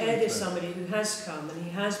 Absolutely. And Ed is somebody who has come and he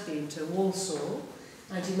has been to Walsall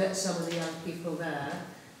and he met some of the young people there,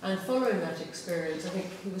 and following that experience I think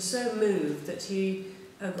he was so moved that he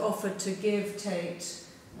offered to give Tate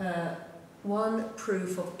one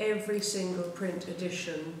proof of every single print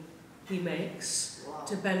edition he makes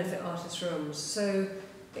to benefit artist rooms. So,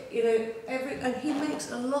 you know, and he makes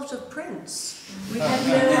a lot of prints. We had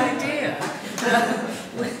no idea.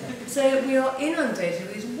 So we are inundated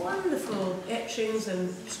with these wonderful etchings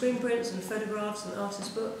and screen prints and photographs and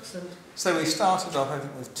artist books. And so we started off, I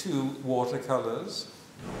think, with 2 watercolours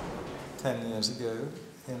 10 years ago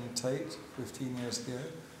in Tate, 15 years ago,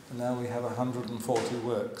 and now we have 140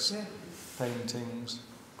 works. Yeah. Paintings,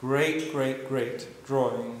 great, great, great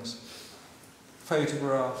drawings,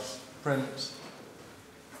 photographs, prints.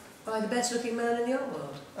 By the best looking man in the art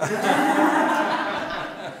world.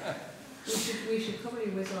 we should probably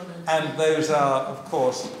whiz on. And those are, of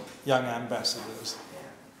course, young ambassadors.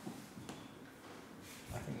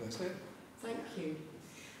 isn't it? Thank you.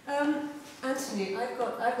 Anthony, I've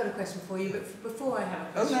got a question for you, but before I have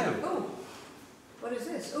a question... Oh, no. Oh, what is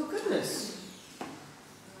this? Oh, goodness.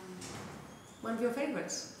 One of your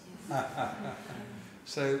favourites.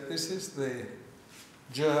 So this is the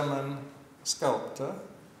German sculptor,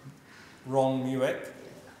 Ron Mueck,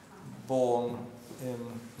 born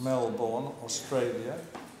in Melbourne, Australia,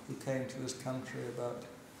 who came to this country about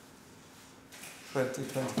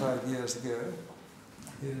 25 years ago.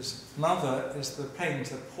 His mother is the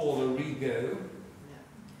painter Paula Rigo,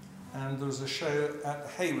 and there was a show at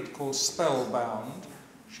Hayward called Spellbound.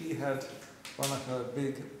 She had one of her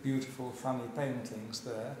big, beautiful, funny paintings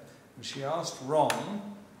there, and she asked Ron,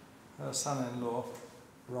 her son-in-law,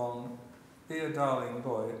 Ron, be a darling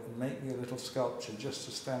boy and make me a little sculpture just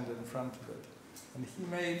to stand in front of it. And he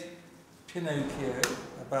made Pinocchio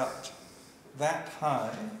about that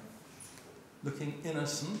high, looking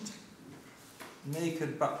innocent,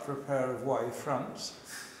 naked but for a pair of wide fronts.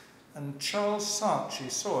 And Charles Saatchi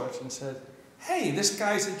saw it and said, hey, this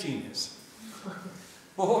guy's a genius.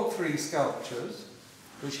 Bought 3 sculptures,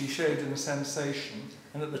 which he showed in Sensation,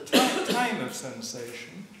 and at the time of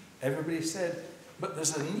Sensation, everybody said, but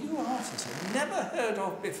there's a new artist I've never heard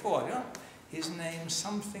of before. You know, his name's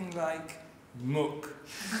something like Mook.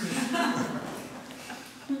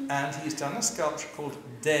 And he's done a sculpture called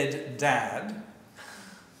Dead Dad,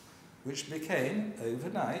 which became,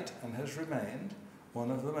 overnight, and has remained,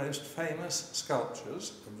 one of the most famous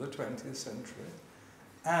sculptures of the 20th century.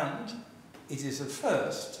 And it is a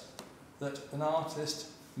first that an artist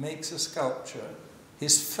makes a sculpture,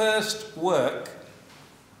 his first work,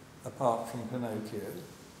 apart from Pinocchio,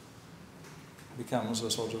 becomes a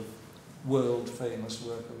sort of world-famous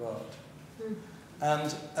work of art.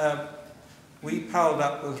 And we palled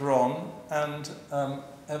up with Ron, and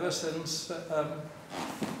ever since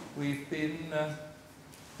we've been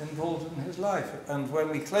involved in his life. And when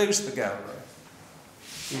we closed the gallery,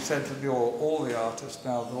 we said to all the artists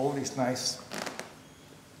now, there are all these nice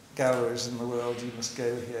galleries in the world, you must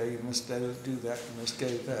go here, you must do that, you must go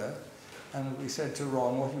there. And we said to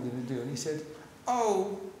Ron, what are you going to do? And he said,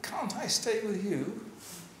 oh, can't I stay with you?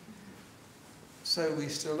 So we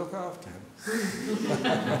still look after him.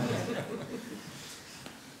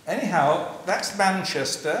 Anyhow, that's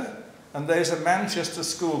Manchester, and those are Manchester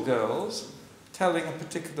schoolgirls telling a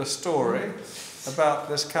particular story about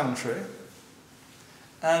this country,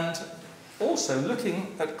 and also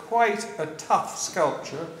looking at quite a tough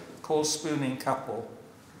sculpture called Spooning Couple,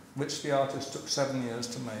 which the artist took 7 years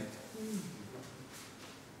to make.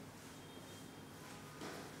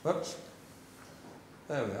 Whoops.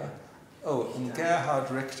 There we are. Oh, and Gerhard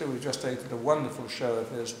Richter, we just opened a wonderful show of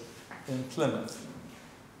his in Plymouth.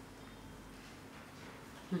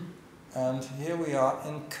 And here we are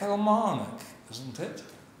in Kilmarnock, isn't it?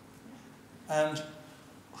 And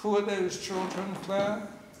who are those children, Claire?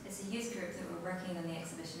 It's a youth group that were working on the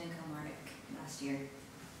exhibition in Kilmarnock last year.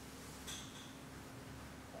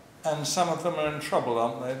 And some of them are in trouble,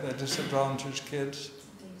 aren't they? They're disadvantaged kids.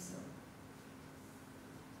 I believe so.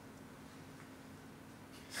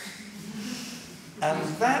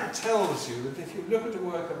 And that tells you that if you look at a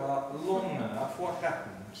work of art long enough, what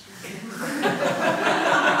happens?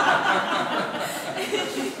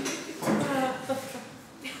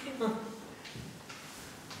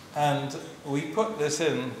 And we put this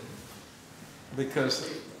in because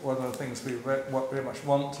one of the things we very much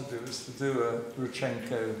want to do is to do a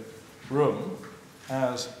Rodchenko room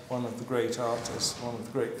as one of the great artists, one of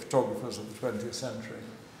the great photographers of the 20th century.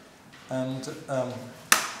 And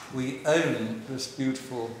we own this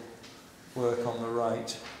beautiful work on the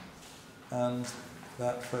right and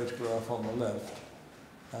that photograph on the left,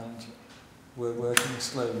 and we're working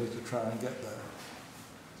slowly to try and get there.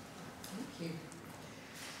 Thank you.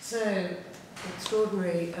 So,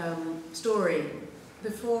 extraordinary story.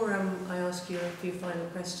 Before I ask you a few final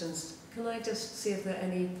questions, can I just see if there are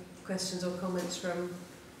any questions or comments from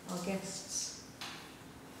our guests?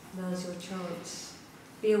 Now's your chance.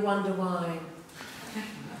 Be a wonder why.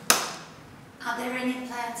 Are there any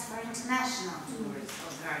plans for international tours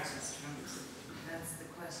of artists? That's the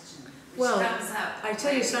question. Well, I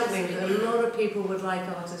tell you something, a lot of people would like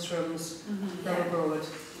artist rooms from abroad.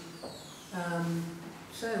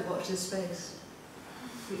 So watch this space.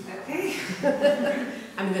 Okay.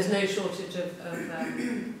 I mean, there's no shortage of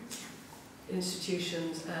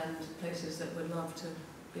institutions and places that would love to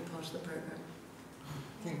be part of the programme.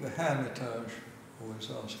 I think the Hermitage always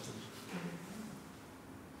asks us.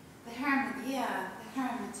 The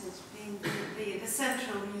Hermitage being the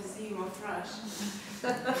central museum of Russia.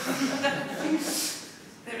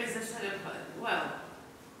 There is a sort of, well,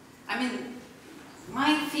 I mean,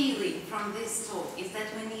 My feeling from this talk is that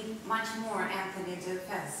we need much more Anthony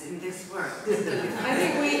Dufess in this world. I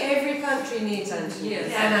think every country needs Anthony.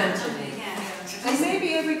 Yes. And Anthony. Yeah. And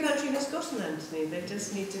maybe every country has got an Anthony. They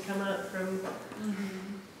just need to come out from...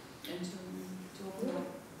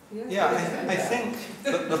 Yeah, I think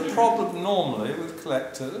that the problem normally with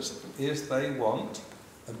collectors is they want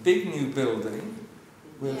a big new building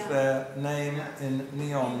with their name in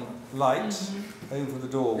neon lights over the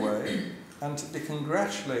doorway, and to be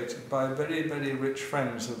congratulated by very, very rich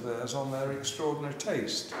friends of theirs on their extraordinary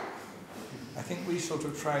taste. I think we sort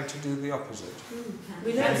of try to do the opposite.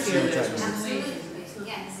 We don't feel it. Absolutely,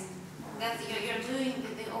 yes. You're doing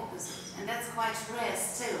the opposite, and that's quite rare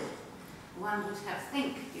still. One would have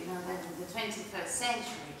think, you know, that in the 21st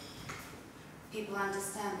century, people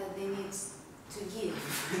understand that they need to give.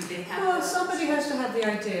 They have Well, somebody has to have the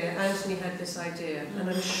idea. Anthony had this idea, and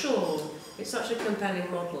I'm sure it's such a compelling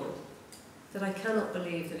model that I cannot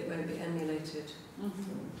believe that it won't be emulated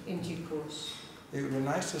in due course. It would be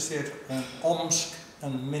nice to see it in Omsk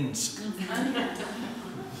and Minsk.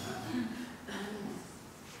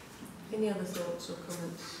 Any other thoughts or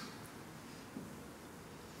comments?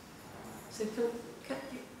 So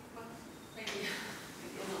Anthony,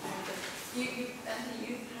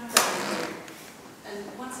 you have that, and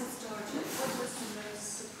once it started, what was the most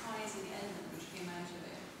surprising element which came out of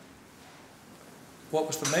it? What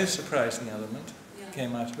was the most surprising element that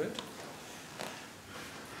came out of it?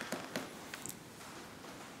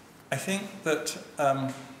 I think that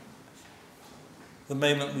the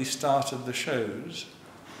moment we started the shows,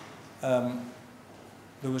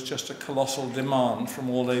 there was just a colossal demand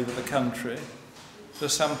from all over the country for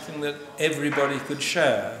something that everybody could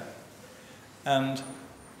share. And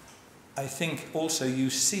I think also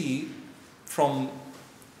you see from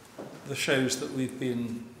the shows that we've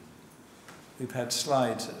had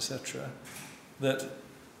slides, etc., that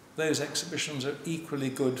those exhibitions are equally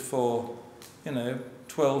good for,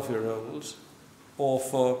 12-year-olds or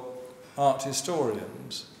for art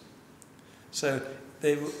historians. So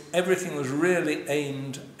everything was really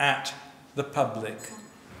aimed at the public,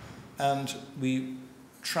 and we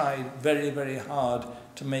tried very, very hard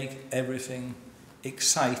to make everything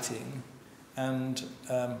exciting and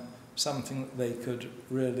something that they could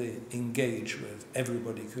really engage with,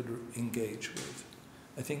 everybody could engage with.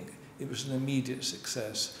 I think it was an immediate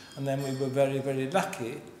success. And then we were very, very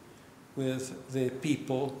lucky with the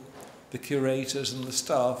people, the curators and the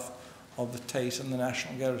staff of the Tate and the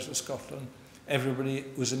National Galleries of Scotland. Everybody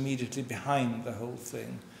was immediately behind the whole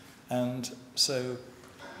thing. And so,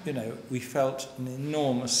 we felt an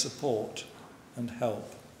enormous support and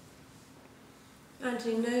help.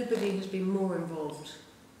 Anthony, nobody has been more involved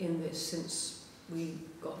in this since we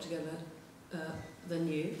got together than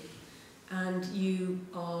you. And you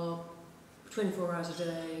are 24 hours a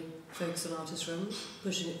day focused on artist rooms,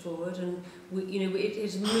 pushing it forward, and it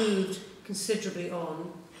has moved considerably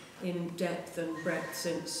on in depth and breadth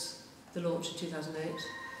since the launch in 2008.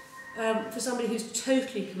 For somebody who's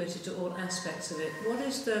totally committed to all aspects of it,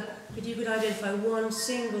 if you could identify one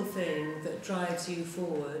single thing that drives you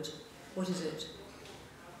forward, what is it?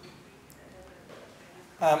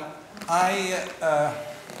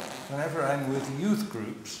 Whenever I'm with youth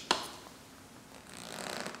groups,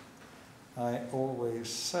 I always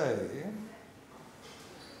say,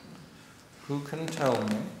 who can tell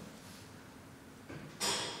me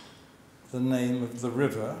the name of the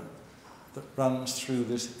river that runs through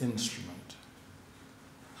this instrument?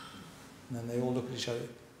 And then they all look at each other.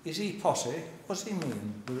 Is he potty? What's he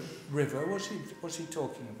mean? The river? What's he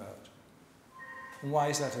talking about? And why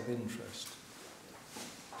is that of interest?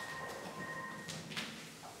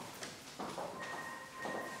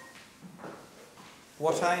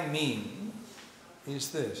 What I mean is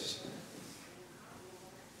this.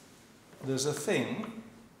 There's a thing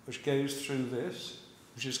which goes through this,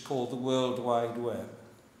 which is called the World Wide Web.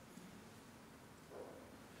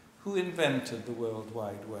 Who invented the World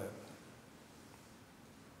Wide Web?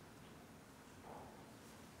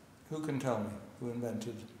 Who can tell me who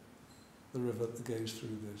invented the river that goes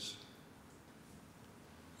through this?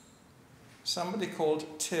 Somebody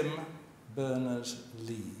called Tim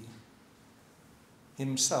Berners-Lee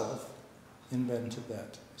himself invented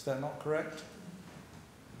that. Is that not correct?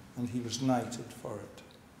 And he was knighted for it.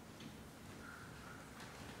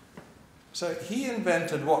 So he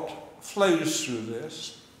invented what flows through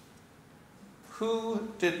this. Who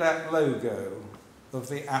did that logo of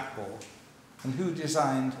the apple? And who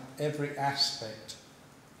designed every aspect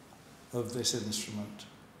of this instrument?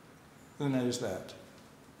 Who knows that?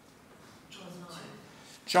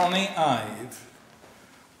 Johnny Ive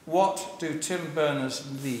what do Tim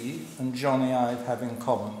Berners-Lee and Johnny Ive have in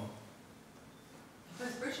common?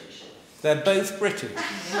 Both British. They're both British.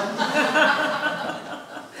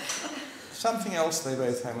 Something else they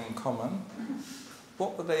both have in common.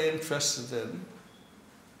 What were they interested in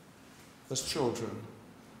as children?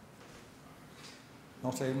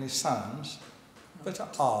 Not only science, but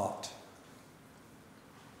art.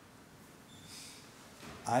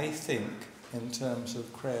 I think, in terms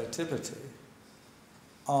of creativity,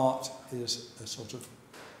 art is a sort of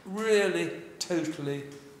really, totally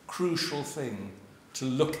crucial thing to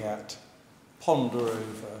look at, ponder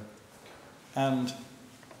over, and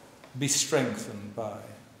be strengthened by.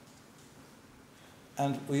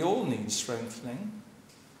 And we all need strengthening.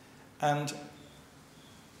 And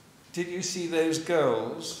did you see those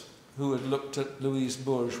girls who had looked at Louise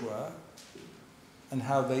Bourgeois and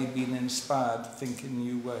how they'd been inspired to think in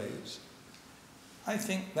new ways? I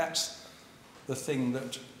think that's the thing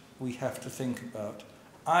that we have to think about.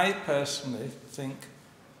 I personally think,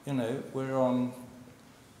 you know,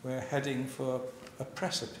 we're heading for a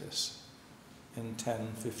precipice in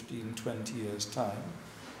 10, 15, 20 years' time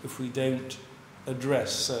if we don't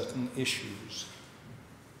address certain issues.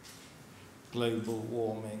 Global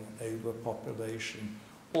warming, overpopulation,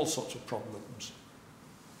 all sorts of problems.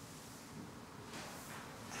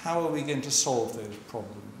 How are we going to solve those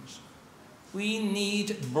problems? We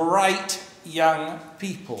need bright young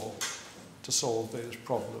people to solve those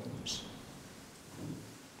problems.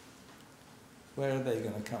 Where are they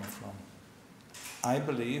going to come from? I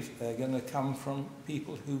believe they're going to come from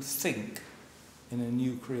people who think in a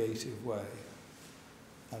new creative way.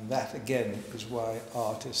 And that, again, is why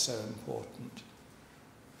art is so important.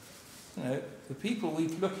 You know, the people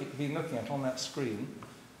we've been looking at on that screen,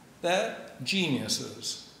 they're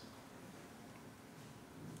geniuses.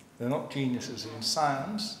 They're not geniuses in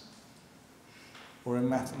science or in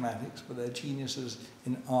mathematics, but they're geniuses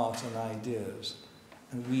in art and ideas.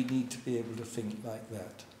 And we need to be able to think like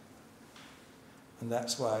that. And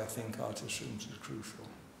that's why I think Artist Rooms is crucial.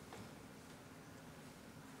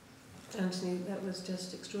 Anthony, that was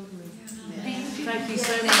just extraordinary. Yeah. Thank you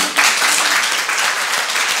so much.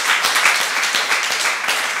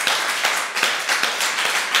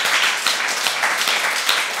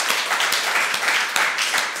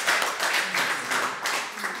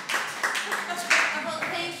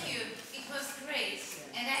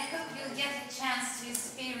 And I hope you'll get a chance to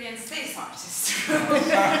experience this artist.